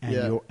pride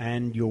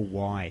and your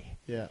why.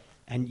 Yeah.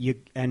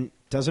 And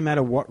doesn't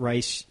matter what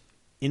race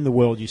in the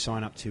world you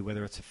sign up to,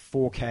 whether it's a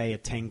 4K, a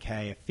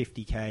 10K, a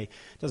 50K,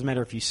 doesn't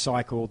matter if you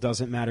cycle,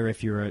 doesn't matter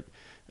if you're a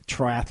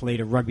triathlete,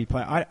 a rugby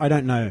player, I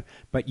don't know,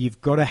 but you've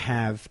got to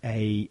have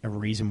a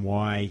reason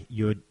why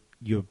you're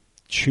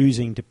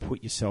choosing to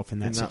put yourself in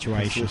that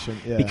situation.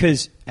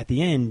 Because at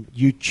the end,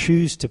 you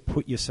choose to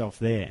put yourself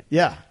there.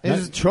 Yeah,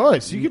 it's a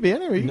choice. You could be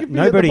anywhere. You could be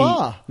at the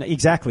bar.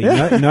 Exactly.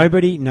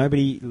 Nobody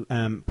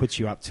puts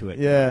you up to it.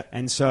 Yeah.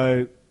 And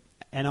so,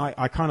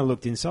 I kind of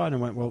looked inside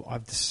and went, well,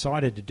 I've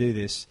decided to do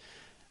this.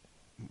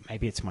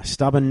 Maybe it's my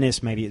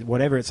stubbornness, maybe it's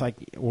whatever. It's like,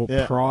 or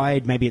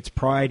pride. Maybe it's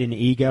pride and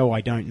ego.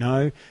 I don't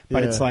know.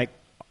 But it's like,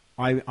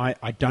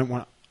 I don't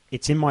want.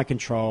 It's in my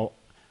control.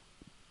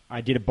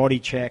 I did a body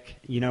check.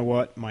 You know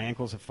what? My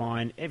ankles are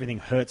fine. Everything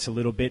hurts a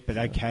little bit, but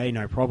okay,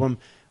 no problem.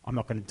 I'm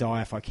not going to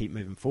die if I keep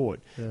moving forward.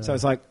 Yeah. So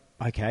it's like,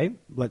 okay,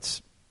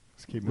 let's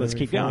keep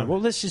going. Well,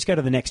 let's just go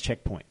to the next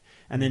checkpoint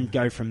and then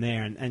go from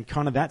there. And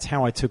kind of that's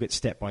how I took it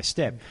step by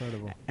step.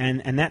 Incredible.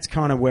 And that's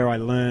kind of where I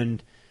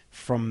learned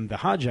from the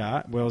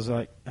Hajar, where I was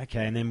like,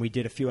 okay, and then we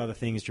did a few other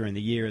things during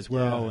the year as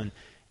well,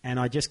 and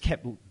I just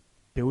kept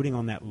building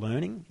on that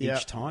learning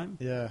each time.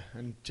 Yeah,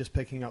 and just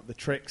picking up the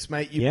tricks,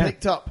 mate. You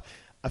picked up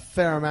a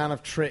fair amount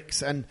of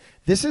tricks, and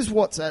this is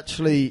what's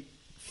actually,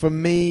 for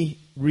me,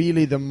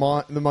 really the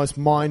most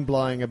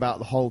mind-blowing about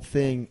the whole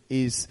thing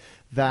is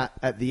that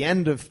at the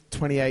end of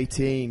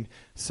 2018,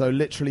 so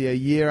literally a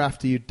year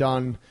after you'd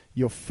done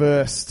your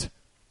first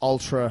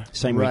ultra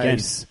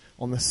race,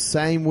 on the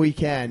same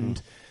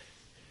weekend,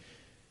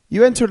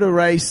 you entered a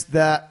race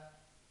that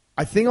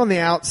I think on the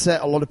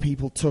outset a lot of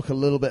people took a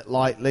little bit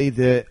lightly.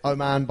 The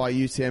Oman by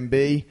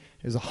UTMB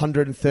is a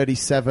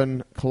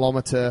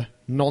 137-kilometer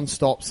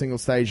non-stop single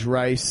stage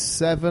race,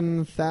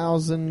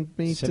 7,000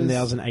 meters.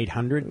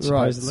 7,800,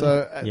 Right, supposedly.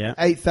 so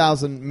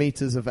 8,000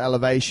 meters of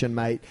elevation,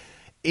 mate.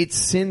 It's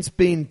since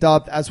been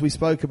dubbed, as we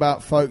spoke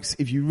about, folks,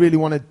 if you really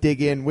want to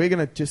dig in, we're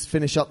going to just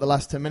finish up the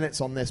last 10 minutes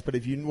on this, but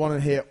if you want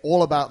to hear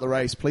all about the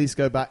race, please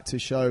go back to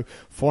show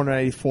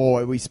 484,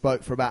 where we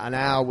spoke for about an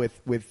hour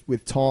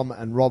with Tom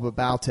and Rob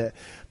about it.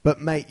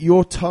 But, mate,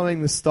 you're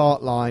towing the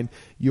start line.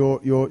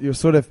 You're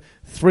sort of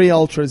three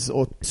ultras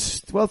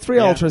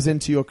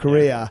into your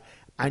career,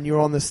 and you're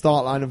on the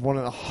start line of one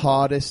of the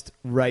hardest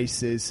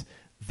races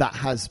that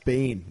has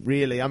been,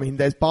 really. I mean,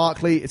 there's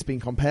Barkley. It's been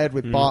compared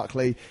with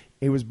Barkley.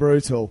 It was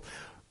brutal.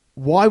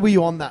 Why were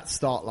you on that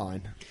start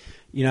line?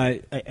 You know,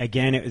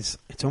 again, it's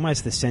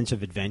almost the sense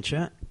of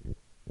adventure.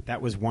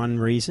 That was one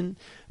reason.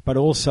 But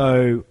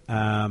also,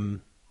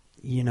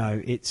 you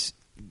know,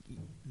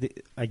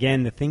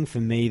 the thing for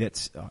me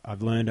that's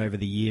I've learned over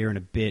the year and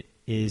a bit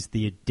is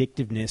the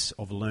addictiveness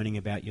of learning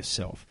about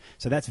yourself.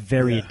 So that's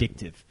very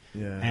addictive.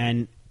 Yeah.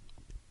 And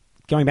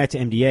going back to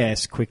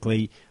MDS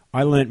quickly,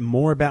 I learned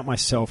more about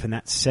myself in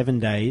that 7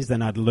 days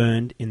than I'd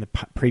learned in the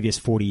previous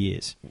 40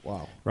 years.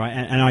 Wow. Right?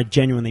 And I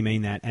genuinely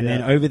mean that. And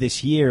then over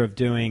this year of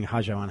doing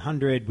Hajo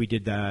 100, we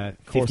did the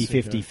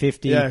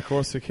 50-50-50. Yeah,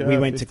 Corsica. We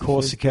went to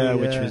Corsica,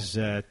 which was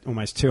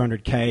almost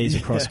 200 Ks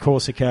across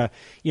Corsica.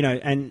 You know,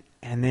 and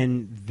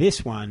then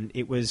this one,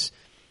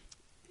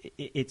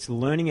 it's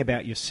learning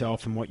about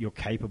yourself and what you're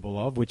capable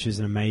of, which is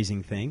an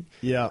amazing thing.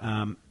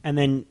 Yeah. And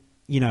then,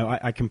 you know,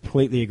 I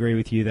completely agree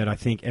with you that I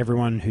think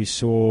everyone who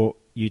saw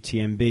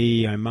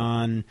UTMB,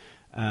 Oman,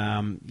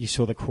 you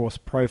saw the course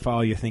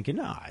profile, you're thinking,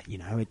 you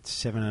know, it's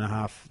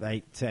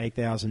 7.5 to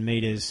 8,000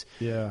 meters,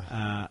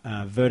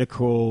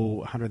 vertical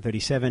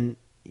 137.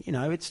 You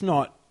know, it's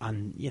not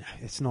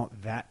it's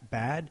not that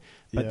bad.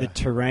 But the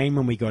terrain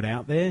when we got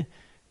out there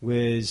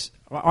was.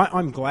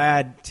 I'm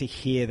glad to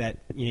hear that,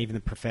 you know, even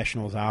the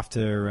professionals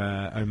after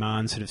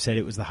Oman sort of said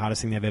it was the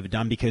hardest thing they've ever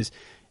done, because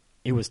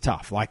it was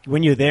tough. Like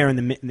when you're there in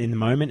the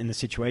moment, in the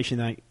situation,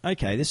 like,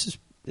 okay, this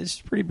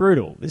is pretty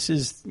brutal. This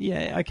is,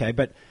 okay.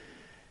 But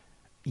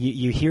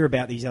you hear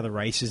about these other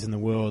races in the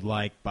world,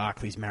 like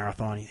Barkley's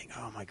Marathon, you think,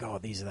 oh my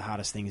God, these are the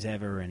hardest things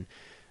ever.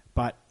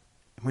 But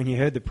when you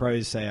heard the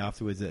pros say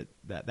afterwards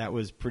that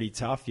was pretty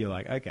tough, you're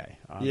like, okay,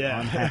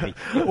 I'm happy.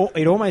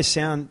 It almost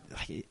sounds,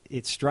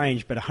 it's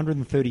strange, but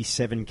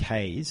 137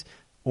 Ks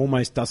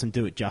almost doesn't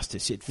do it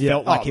justice. It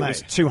felt like it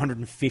was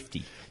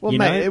 250. Well,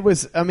 mate, it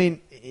was, I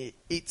mean,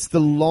 it's the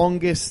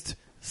longest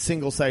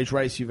single-stage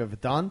race you've ever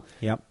done.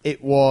 Yep.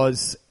 It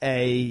was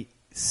a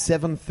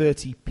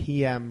 7:30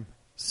 p.m.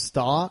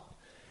 start.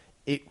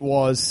 There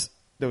was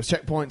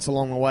checkpoints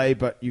along the way,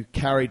 but you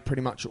carried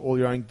pretty much all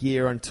your own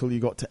gear until you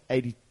got to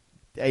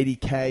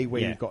 80K,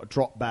 where you got a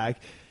drop bag.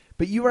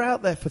 But you were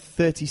out there for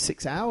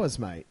 36 hours,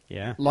 mate.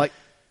 Yeah. Like,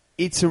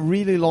 it's a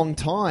really long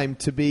time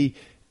to be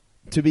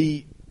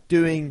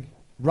doing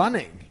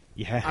running.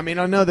 Yeah. I mean,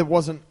 I know there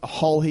wasn't a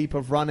whole heap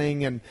of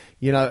running, and,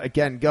 you know,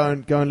 again, go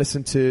and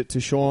listen to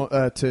Sean,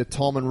 to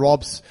Tom and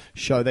Rob's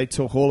show. They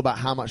talk all about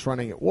how much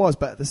running it was,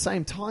 but at the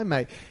same time,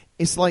 mate,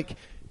 it's like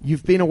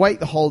you've been awake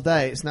the whole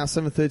day. It's now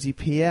 7:30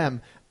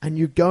 p.m. and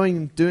you're going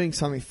and doing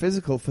something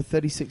physical for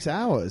 36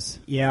 hours.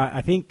 Yeah,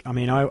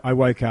 I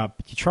woke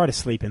up, you try to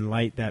sleep in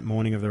late that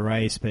morning of the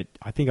race, but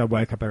I think I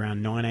woke up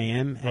around 9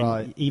 a.m.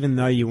 And even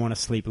though you want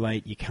to sleep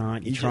late, you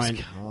can't. You try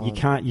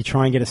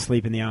and get a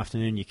sleep in the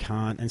afternoon, you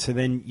can't. And so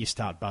then you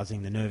start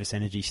buzzing, the nervous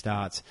energy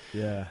starts.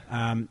 Yeah.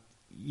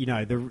 You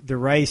know, the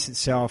race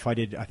itself, I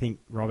think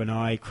Rob and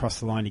I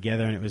crossed the line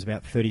together, and it was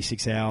about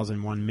 36 hours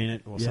and 1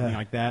 minute or something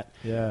like that.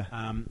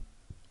 Yeah.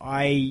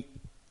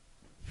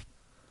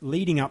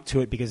 Leading up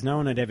to it, because no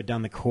one had ever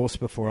done the course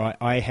before,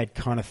 I had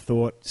kind of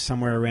thought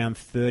somewhere around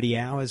 30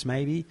 hours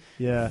maybe.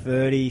 Yeah.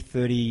 30,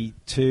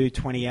 32,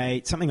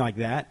 28, something like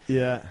that.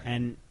 Yeah.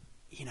 And,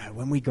 you know,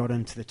 when we got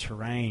into the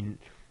terrain,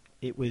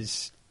 it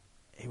was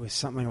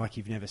something like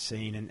you've never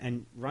seen.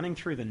 And running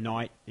through the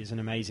night is an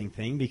amazing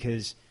thing,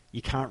 because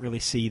you can't really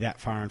see that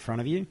far in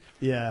front of you.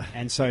 Yeah.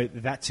 And so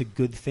that's a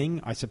good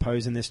thing, I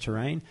suppose, in this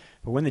terrain.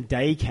 But when the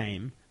day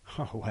came,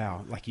 oh,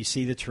 wow. Like, you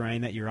see the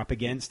terrain that you're up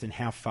against and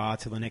how far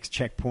to the next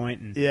checkpoint.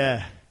 And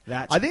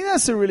I think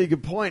that's a really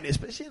good point,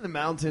 especially in the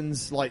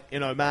mountains, like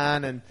in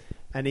Oman,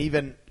 and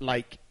even,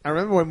 like, I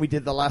remember when we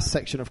did the last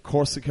section of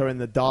Corsica in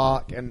the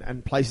dark,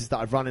 and places that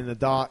I've run in the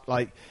dark,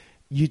 like,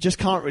 you just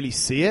can't really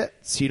see it,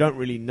 so you don't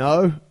really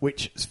know,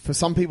 which for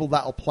some people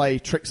that'll play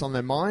tricks on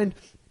their mind.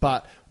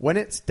 But when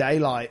it's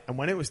daylight, and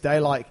when it was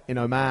daylight in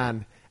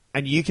Oman,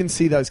 and you can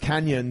see those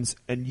canyons,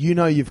 and you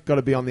know you've got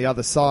to be on the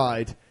other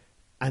side.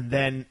 And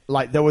then,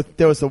 like, there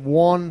was the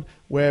one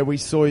where we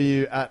saw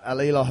you at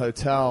Alila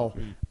Hotel,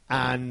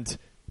 and,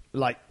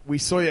 like, we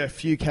saw you a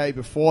few K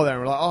before there,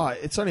 and we're like,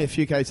 oh, it's only a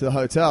few K to the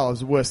hotel. It was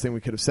the worst thing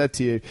we could have said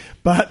to you.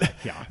 But,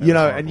 you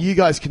know, and you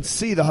guys can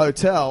see the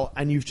hotel,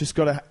 and you've just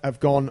got to have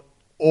gone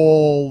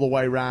all the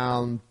way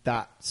around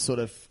that sort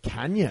of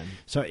canyon.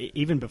 So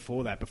even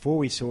before that, before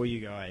we saw you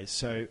guys,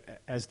 so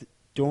as the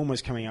dawn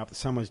was coming up, the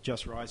sun was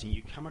just rising,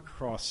 you come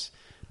across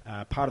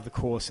part of the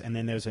course, and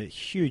then there was a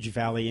huge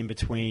valley in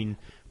between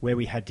where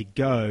we had to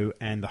go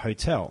and the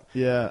hotel.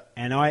 Yeah.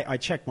 And I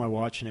checked my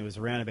watch, and it was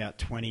around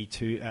about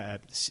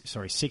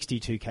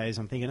 62 Ks.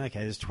 I'm thinking, okay,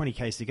 there's 20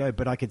 Ks to go,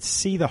 but I could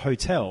see the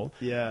hotel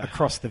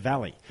across the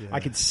valley. Yeah. I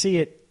could see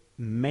it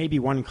maybe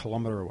 1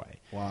 kilometer away.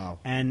 Wow.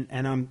 And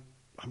I'm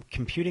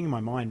computing in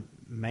my mind,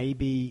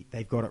 maybe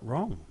they've got it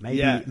wrong.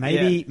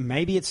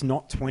 Maybe it's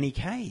not 20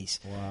 Ks.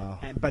 Wow.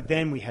 But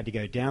then we had to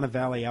go down a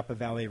valley, up a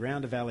valley,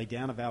 around a valley,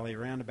 down a valley,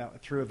 around a valley,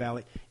 through a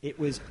valley. It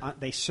was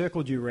they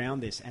circled you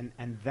around this,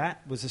 and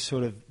that was the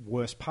sort of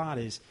worst part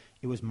is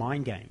it was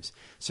mind games.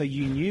 So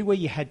you knew where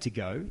you had to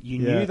go. You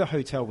knew the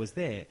hotel was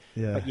there,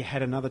 but you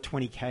had another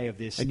 20 K of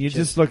this. And you're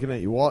just looking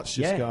at your watch,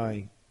 just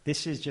going,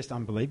 this is just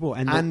unbelievable.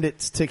 And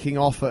it's ticking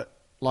off at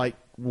like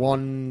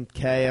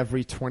 1K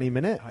every 20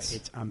 minutes.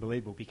 It's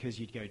unbelievable because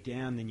you'd go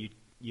down, then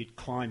you'd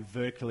climb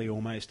vertically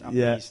almost up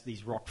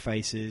these rock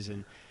faces,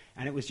 and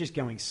it was just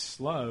going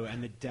slow,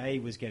 and the day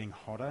was getting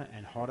hotter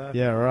and hotter.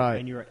 Yeah, right.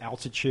 And you're at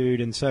altitude,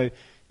 and so,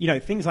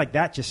 things like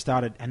that just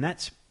started, and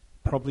that's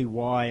probably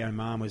why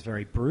Oman was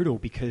very brutal,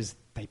 because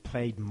they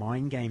played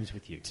mind games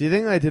with you. Do you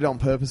think they did it on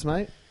purpose,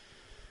 mate?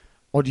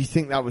 Or do you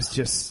think that was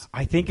just...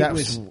 I think it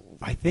was...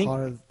 I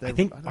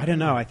don't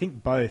know. I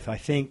think both. I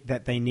think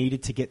that they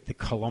needed to get the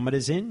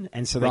kilometers in,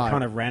 and so they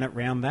kind of ran it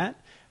around that.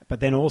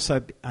 But then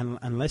also,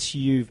 unless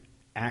you've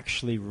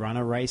actually run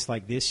a race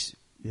like this,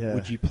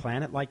 would you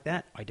plan it like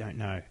that? I don't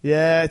know.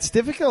 Yeah, it's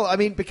difficult. I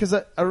mean, because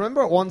I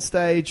remember at one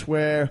stage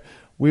where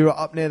we were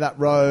up near that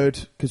road,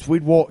 because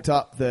we'd walked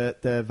up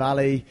the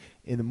valley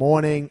in the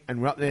morning,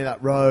 and we're up near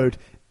that road,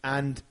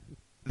 and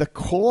the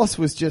course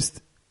was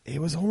just... It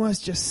was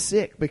almost just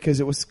sick because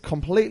it was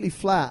completely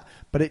flat,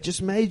 but it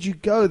just made you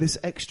go this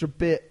extra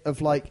bit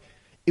of like,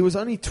 it was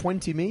only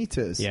 20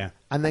 meters. Yeah.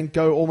 And then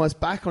go almost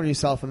back on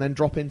yourself and then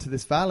drop into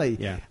this valley.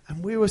 Yeah.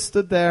 And we were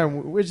stood there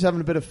and we were just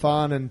having a bit of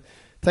fun and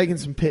taking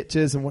some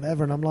pictures and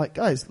whatever. And I'm like,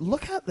 guys,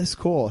 look at this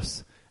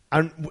course.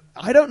 And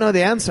I don't know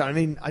the answer. I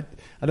mean, I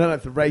don't know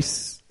if the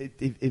race,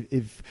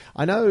 if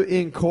I know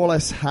Ian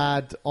Corliss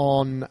had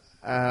on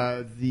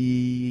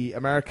the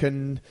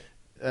American,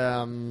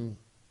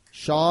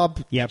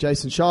 Sharp,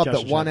 Jason Sharp,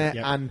 that won it,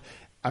 and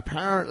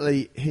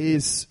apparently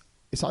it's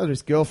either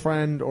his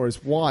girlfriend or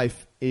his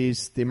wife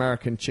is the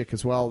American chick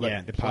as well.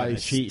 That the partner.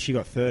 She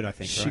got third, I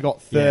think. She got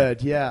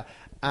third,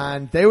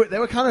 and they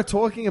were kind of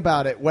talking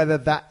about it, whether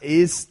that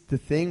is the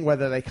thing,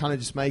 whether they kind of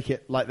just make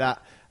it like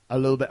that a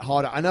little bit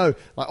harder. I know,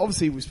 like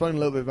obviously we've spoken a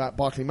little bit about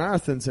Barkley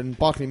Marathons, and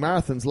Barkley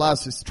Marathons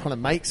allows us trying to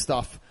make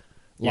stuff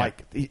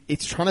like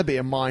it's trying to be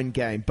a mind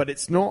game, but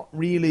it's not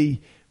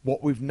really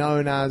what we've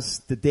known as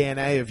the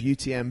DNA of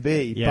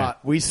UTMB,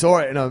 but we saw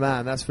it in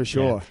Oman, that's for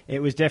sure. Yeah. It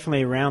was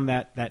definitely around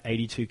that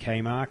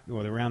 82K mark,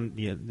 or around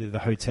the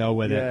hotel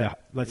where the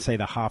let's say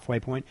the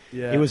halfway point.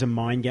 Yeah. It was a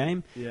mind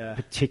game,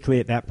 particularly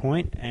at that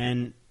point,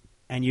 and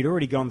you'd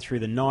already gone through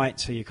the night,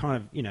 so you're kind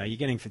of, you're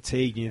getting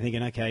fatigued, and you're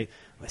thinking, okay,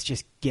 let's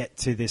just get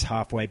to this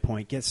halfway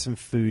point, get some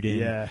food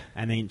in,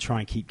 and then try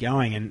and keep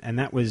going, and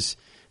that was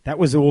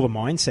all the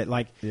mindset.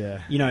 Like,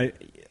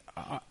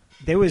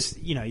 there was,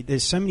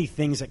 there's so many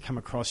things that come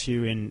across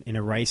you in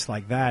a race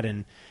like that.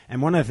 And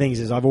one of the things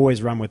is I've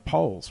always run with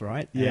poles,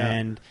 right? Yeah.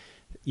 And,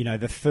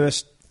 the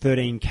first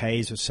 13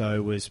 Ks or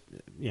so was,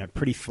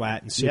 pretty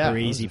flat and super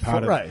easy part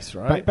of the race,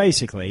 right?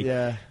 Basically.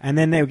 Yeah. And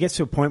then there gets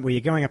to a point where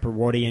you're going up a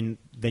wadi and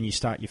then you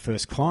start your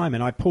first climb.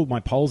 And I pulled my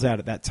poles out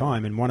at that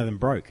time and one of them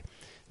broke.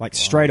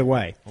 Straight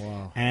away.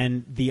 Wow.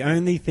 And the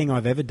only thing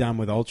I've ever done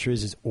with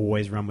ultras is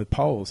always run with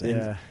poles.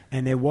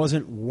 And there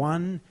wasn't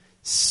one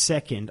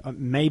second,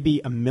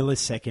 maybe a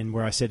millisecond,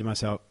 where I said to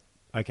myself,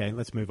 okay,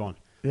 let's move on.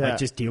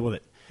 Just deal with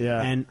it.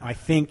 Yeah. And I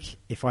think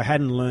if I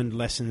hadn't learned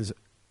lessons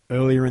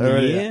earlier in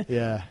the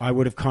year, I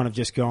would have kind of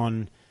just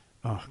gone,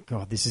 oh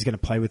God, this is going to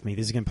play with me.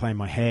 This is going to play in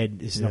my head.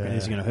 This is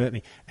this is going to hurt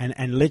me.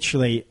 And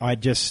literally, I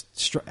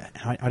just,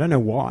 I don't know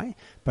why,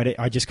 but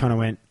I just kind of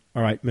went,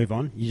 all right, move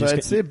on.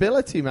 It's the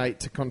ability, mate,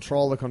 to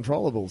control the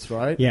controllables,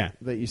 right? Yeah.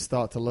 That you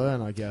start to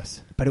learn, I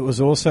guess. But it was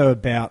also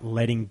about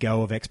letting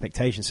go of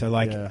expectations. So,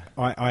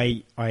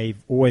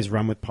 I've always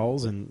run with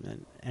poles,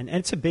 and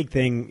it's a big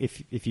thing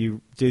if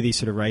you do these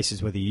sort of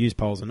races, whether you use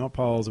poles or not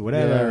poles or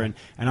whatever,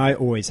 and I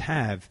always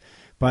have.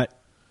 But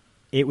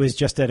it was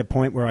just at a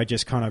point where I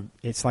just kind of,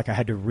 it's like I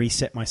had to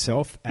reset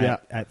myself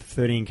at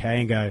 13K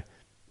and go,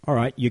 all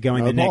right, you're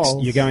going the next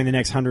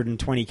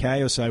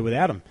 120K or so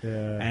without them.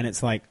 Yeah. And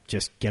it's like,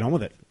 just get on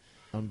with it.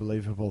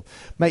 Unbelievable.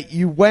 Mate,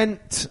 you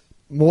went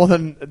more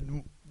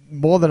than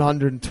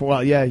 120.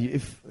 Well,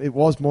 if it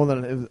was more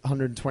than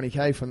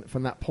 120K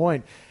from that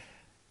point.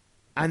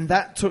 And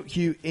that took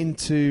you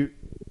into,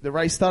 the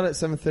race started at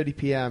 7:30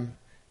 p.m.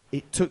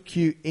 It took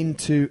you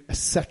into a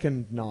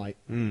second night.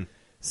 Mm.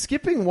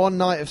 Skipping one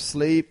night of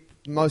sleep,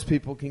 most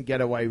people can get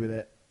away with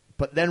it.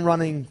 But then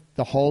running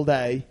the whole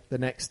day, the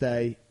next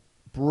day,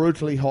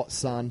 brutally hot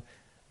sun,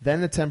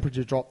 then the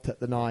temperature dropped at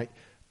the night.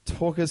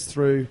 Talk us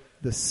through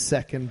the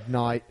second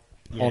night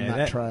on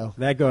that trail.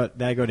 That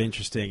got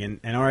interesting,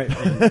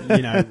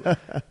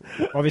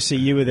 obviously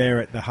you were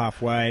there at the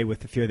halfway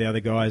with a few of the other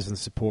guys and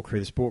the support crew.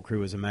 The support crew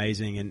was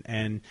amazing,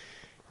 and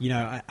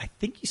I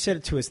think you said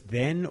it to us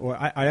then, or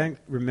I don't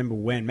remember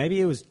when. Maybe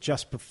it was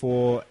just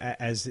before,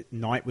 as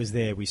night was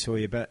there, we saw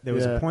you. But there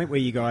was a point where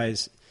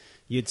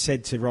you'd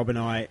said to Rob and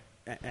I,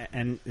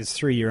 and it's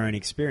through your own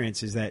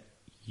experience, is that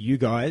you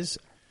guys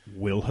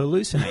will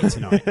hallucinate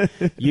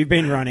tonight. You've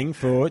been running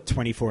for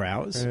 24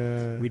 hours.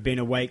 We'd been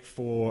awake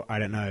for, I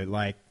don't know,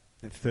 like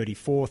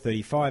 34,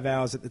 35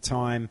 hours at the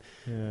time.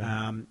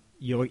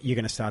 You're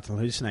going to start to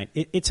hallucinate.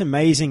 It's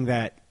amazing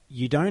that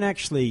you don't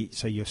actually,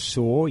 so you're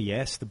sore,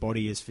 yes, the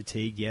body is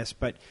fatigued, yes,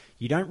 but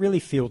you don't really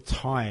feel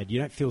tired. You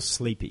don't feel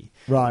sleepy.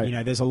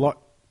 Right. There's a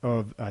lot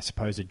of, I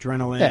suppose,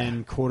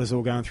 adrenaline,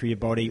 cortisol going through your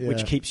body,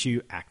 which keeps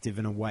you active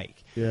and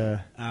awake.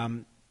 Yeah.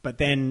 But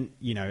then,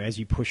 as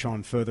you push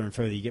on further and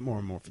further, you get more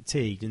and more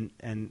fatigued,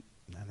 and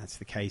that's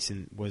the case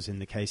was in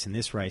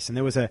this race. And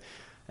there was I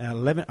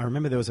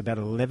remember there was about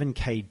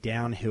 11K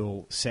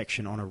downhill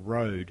section on a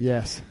road.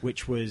 Yes.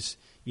 Which was,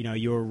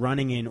 you were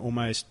running in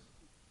almost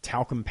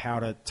talcum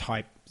powder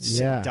type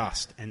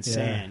dust and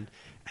sand,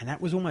 and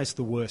that was almost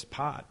the worst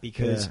part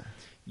because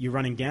you're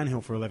running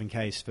downhill for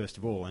 11Ks first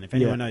of all, and if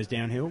anyone knows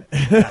downhill,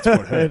 that's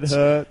what hurts. It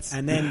hurts.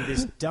 And then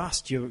this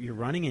dust you're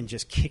running and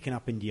just kicking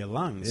up into your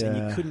lungs, and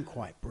you couldn't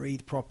quite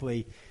breathe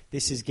properly.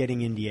 This is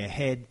getting into your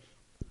head,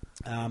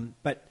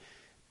 but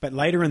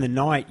later in the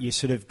night you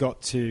sort of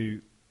got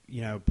to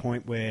a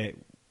point where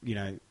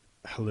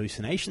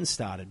hallucinations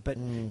started, but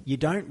you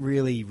don't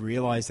really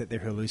realize that they're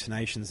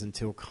hallucinations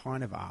until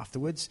kind of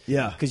afterwards.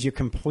 Yeah. Because you're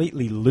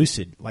completely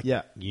lucid. Like,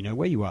 you know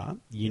where you are,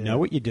 you know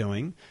what you're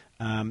doing,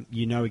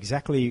 you know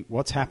exactly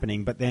what's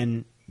happening, but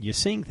then you're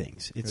seeing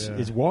things.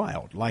 It's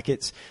wild. Like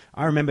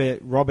I remember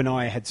Rob and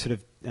I had sort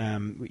of,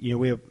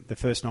 the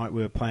first night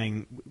we were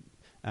playing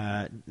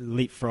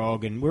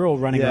leapfrog, and we're all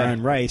running our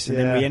own race, and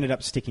then we ended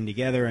up sticking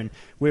together, and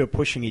we were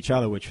pushing each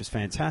other, which was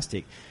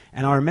fantastic.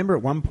 And I remember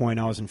at one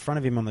point I was in front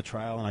of him on the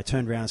trail, and I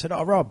turned around and said,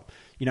 "Oh, Rob,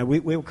 we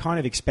were kind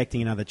of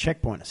expecting another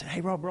checkpoint." I said, "Hey,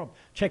 Rob,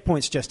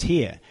 checkpoint's just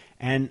here."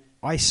 And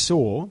I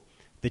saw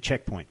the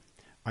checkpoint.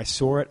 I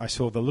saw it. I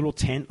saw the little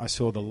tent. I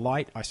saw the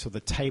light. I saw the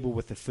table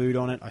with the food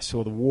on it. I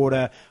saw the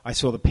water. I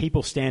saw the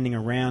people standing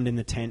around in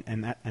the tent,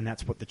 and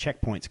that's what the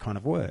checkpoints kind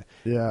of were.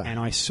 Yeah. And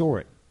I saw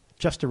it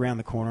just around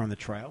the corner on the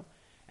trail.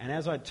 And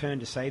as I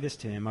turned to say this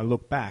to him, I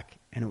looked back,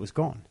 and it was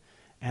gone.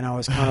 And I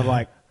was kind of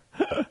like,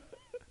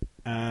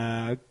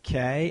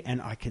 okay.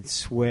 And I can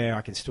swear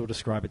I can still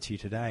describe it to you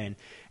today.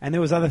 And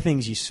there was other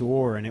things you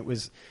saw, and it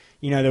was,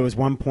 there was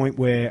one point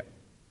where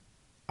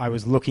I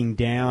was looking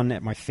down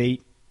at my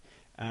feet,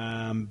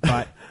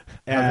 but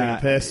having a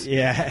piss.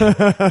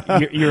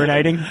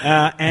 Urinating,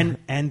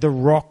 and the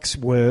rocks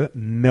were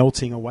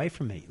melting away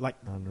from me. Like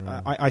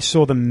I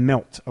saw them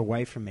melt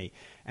away from me,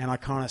 and I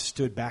kind of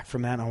stood back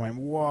from that, and I went,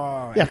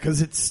 "Whoa!" Yeah,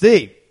 because it's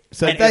steep.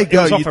 So if they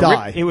go, you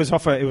die. It was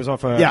off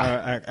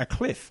a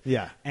cliff.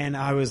 Yeah, and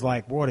I was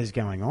like, "What is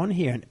going on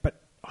here?"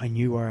 But I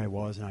knew where I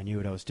was, and I knew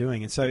what I was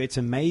doing, and so it's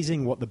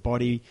amazing what the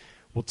body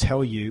will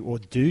tell you or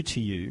do to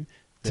you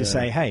to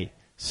say, "Hey,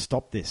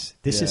 stop this.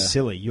 This is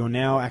silly. You're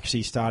now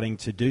actually starting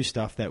to do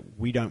stuff that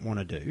we don't want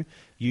to do.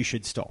 You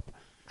should stop."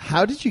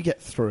 How did you get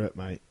through it,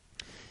 mate?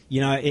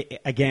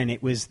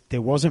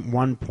 There wasn't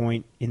one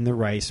point in the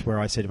race where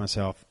I said to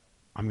myself,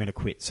 I'm going to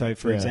quit. So,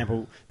 for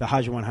example, the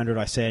Haja 100,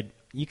 I said,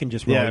 you can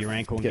just roll your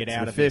ankle and get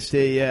out of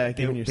 50,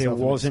 this. There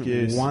wasn't an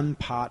excuse. one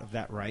part of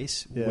that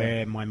race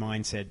where my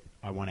mind said,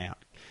 I want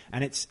out.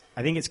 And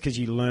I think it's because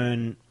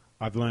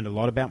I've learned a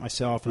lot about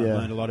myself, and I've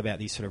learned a lot about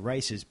these sort of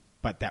races,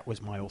 but that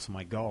was also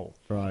my goal.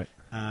 Right.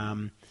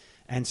 And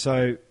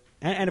so,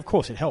 and of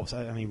course it helps.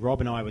 I mean, Rob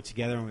and I were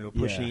together, and we were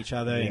pushing each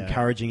other,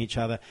 encouraging each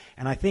other.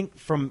 And I think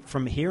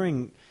from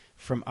hearing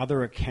from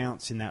other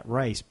accounts in that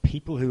race,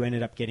 people who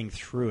ended up getting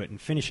through it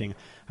and finishing,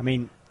 I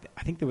mean,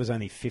 I think there was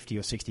only 50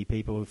 or 60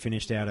 people who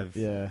finished out of,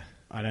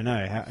 I don't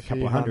know, a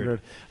couple of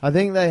hundred. I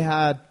think they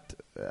had,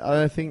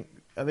 I think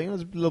it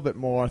was a little bit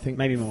more. I think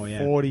maybe more,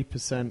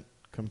 40%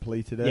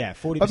 completed it. Yeah,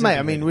 40%. But mate,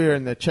 I mean, we were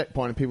in the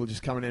checkpoint and people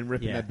just coming in,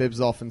 ripping their bibs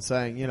off and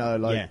saying,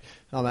 I'm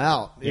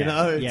out.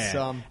 It's,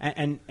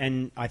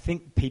 and I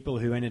think people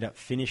who ended up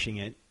finishing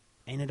it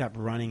ended up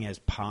running as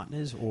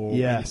partners or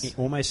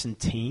almost in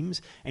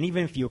teams. And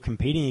even if you're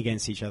competing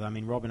against each other, I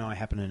mean, Rob and I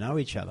happen to know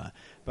each other,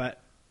 but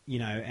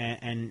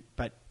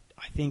but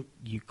I think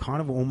you kind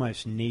of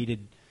almost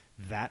needed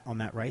that on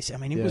that race. I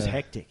mean, it was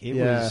hectic.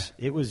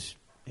 It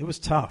was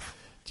tough.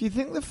 Do you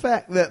think the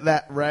fact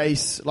that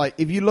race, like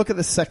if you look at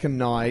the second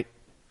night,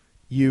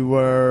 you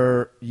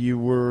were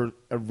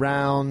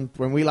around,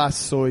 when we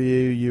last saw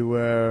you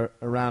were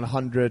around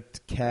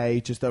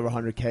 100K, just over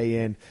 100K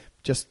in.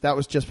 That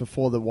was just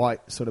before the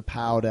white sort of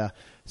powder.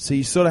 So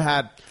you sort of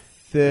had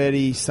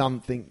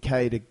 30-something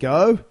K to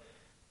go.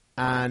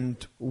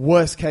 And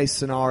worst case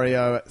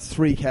scenario at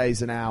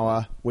 3Ks an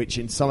hour, which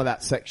in some of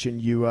that section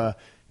you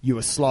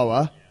were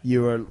slower.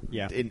 You were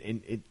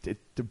in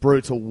the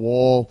brutal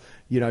wall.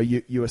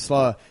 You were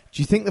slower.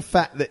 Do you think the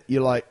fact that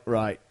you're like,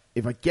 right,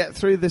 if I get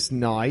through this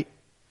night,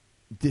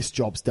 this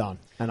job's done,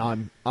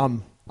 and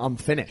I'm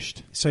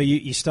finished. So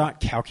you start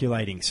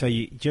calculating. So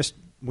you just,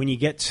 when you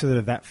get sort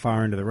of that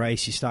far into the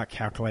race, you start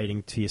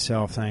calculating to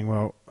yourself, saying,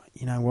 well,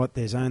 you know what,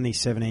 there's only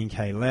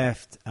 17K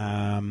left.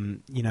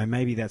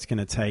 Maybe that's going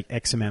to take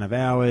X amount of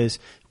hours.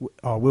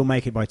 We'll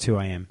make it by 2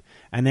 a.m.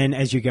 And then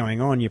as you're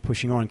going on, you're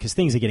pushing on because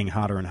things are getting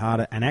harder and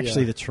harder. And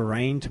actually the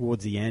terrain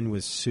towards the end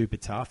was super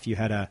tough. You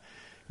had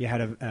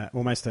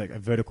almost a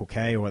vertical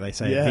K, or they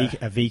say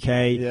a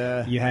VK.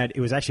 Yeah. It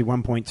was actually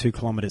 1.2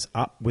 kilometers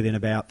up within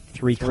about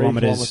 3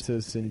 kilometers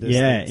in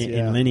distance.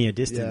 In linear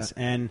distance.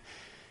 Yeah. And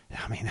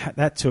I mean,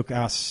 that took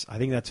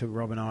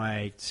Rob and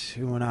I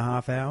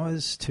 2.5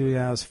 hours, 2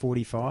 hours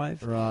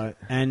 45. Right.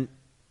 And,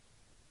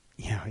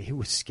 it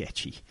was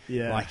sketchy.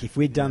 Yeah. Like if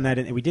we'd done that,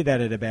 we did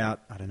that at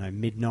about, I don't know,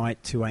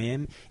 midnight, 2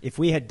 a.m. If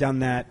we had done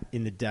that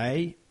in the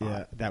day,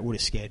 that would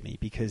have scared me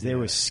because there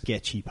were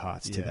sketchy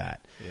parts to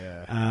that.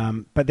 Yeah.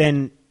 But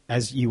then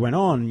as you went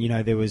on,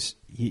 there was,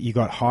 you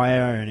got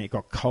higher and it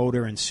got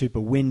colder and super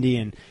windy,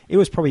 and it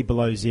was probably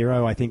below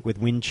zero, I think, with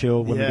wind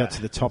chill when we got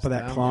to the top of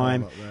that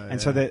climb.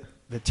 So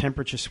the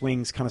temperature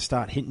swings kind of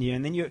start hitting you,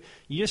 and then you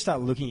just start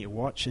looking at your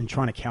watch and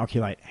trying to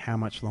calculate how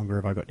much longer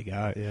have I got to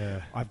go.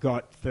 Yeah. I've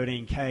got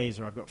 13 Ks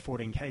or I've got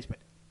 14 Ks, but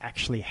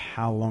actually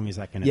how long is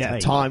that going to take?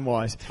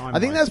 Time-wise. I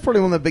think that's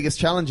probably one of the biggest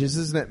challenges,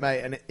 isn't it,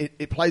 mate? And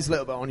it plays a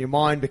little bit on your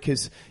mind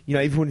because,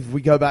 even if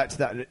we go back to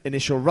that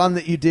initial run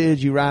that you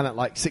did, you ran at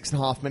like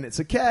 6.5 minutes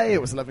a K, it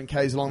was 11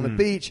 Ks along the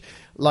beach,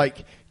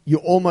 like... You're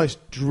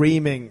almost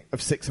dreaming of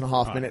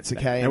 6.5 minutes a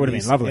K. That would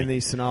have been lovely in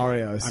these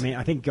scenarios. I mean,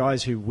 I think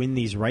guys who win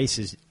these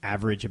races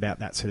average about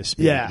that sort of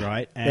speed,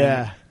 right?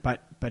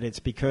 But it's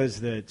because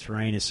the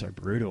terrain is so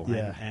brutal.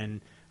 Yeah.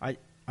 And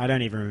I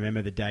don't even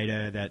remember the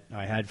data that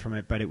I had from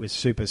it, but it was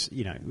super,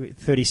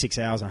 36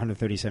 hours,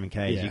 137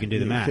 Ks. You can do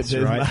the maths,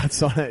 right? The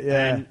maths on it,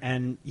 yeah.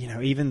 And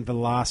even the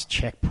last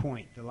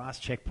checkpoint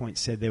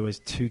said there was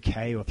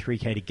 2K or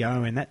 3K to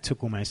go, and that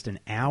took almost an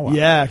hour.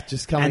 Yeah,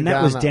 just coming down. And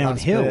that was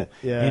downhill.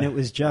 Yeah. And it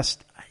was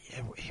just,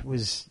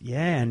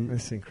 and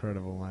it's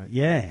incredible, mate.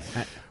 Yeah.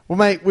 Well,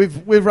 mate,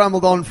 we've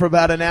rambled on for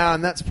about an hour,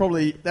 and that's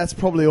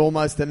probably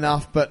almost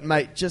enough. But,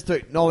 mate, just to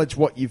acknowledge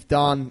what you've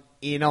done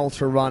in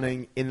ultra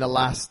running in the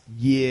last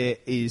year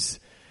it's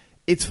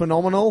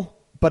phenomenal.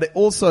 But it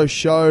also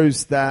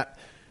shows that,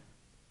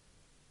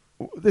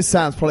 this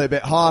sounds probably a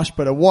bit harsh,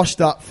 but a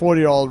washed-up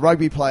 40-year-old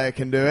rugby player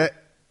can do it.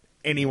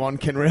 Anyone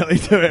can really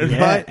do it,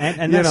 right?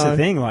 And that's the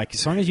thing. Like,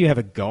 as long as you have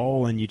a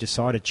goal and you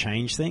decide to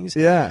change things.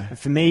 Yeah.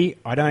 For me,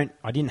 I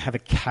didn't have a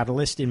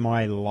catalyst in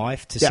my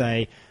life to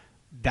say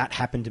that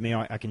happened to me.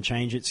 I can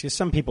change it. Because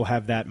some people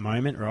have that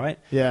moment, right?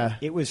 Yeah.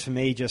 It was for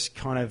me just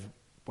kind of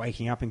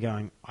waking up and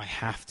going, I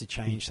have to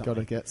change something. Got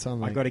to get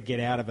something. I got to get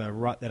out of a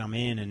rut that I'm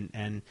in,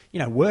 and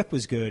work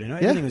was good and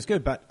everything was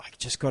good, but I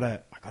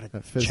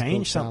got to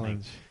change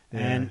something.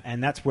 Yeah.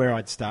 And that's where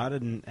I'd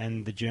started,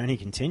 and the journey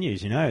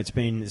continues. It's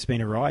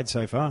been a ride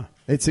so far.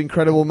 It's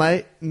incredible,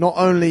 mate. Not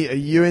only are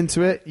you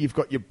into it, you've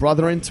got your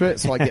brother into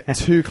it, so I get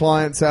 2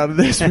 clients out of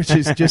this, which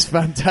is just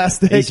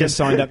fantastic. He's just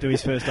signed up to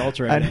his first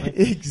ultra.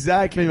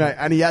 Exactly, mate.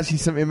 And he actually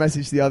sent me a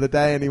message the other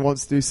day, and he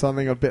wants to do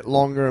something a bit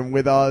longer and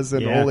with us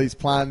and all these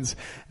plans.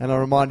 And I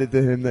reminded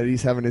him that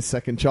he's having his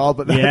second child,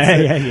 but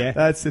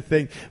that's the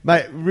thing.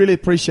 Mate, really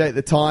appreciate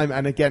the time,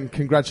 and again,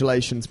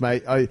 congratulations,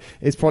 mate.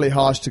 It's probably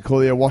harsh to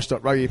call you a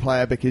washed-up rugby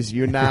player because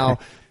you're now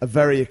a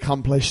very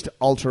accomplished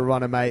ultra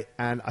runner, mate,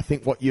 and I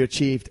think what you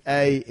achieved,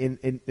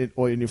 in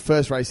your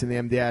first race in the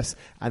MDS,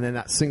 and then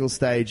that single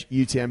stage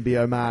UTMB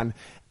Oman.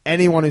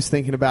 Anyone who's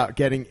thinking about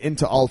getting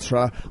into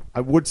ultra,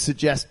 I would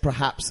suggest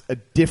perhaps a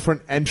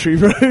different entry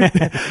route. But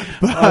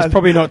it's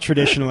probably not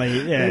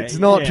traditionally. Yeah, it's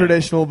not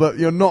traditional, but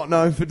you're not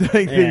known for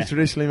doing things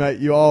traditionally, mate.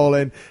 You're all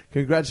in.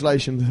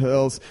 Congratulations,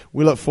 Hurls.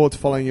 We look forward to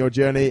following your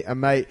journey, and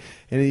mate,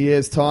 in a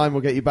year's time,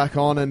 we'll get you back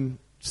on and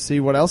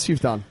see what else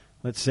you've done.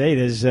 Let's see.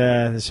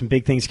 There's some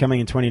big things coming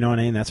in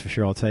 2019. That's for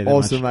sure. I'll tell you that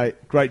Awesome, much.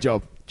 mate. Great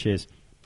job. Cheers.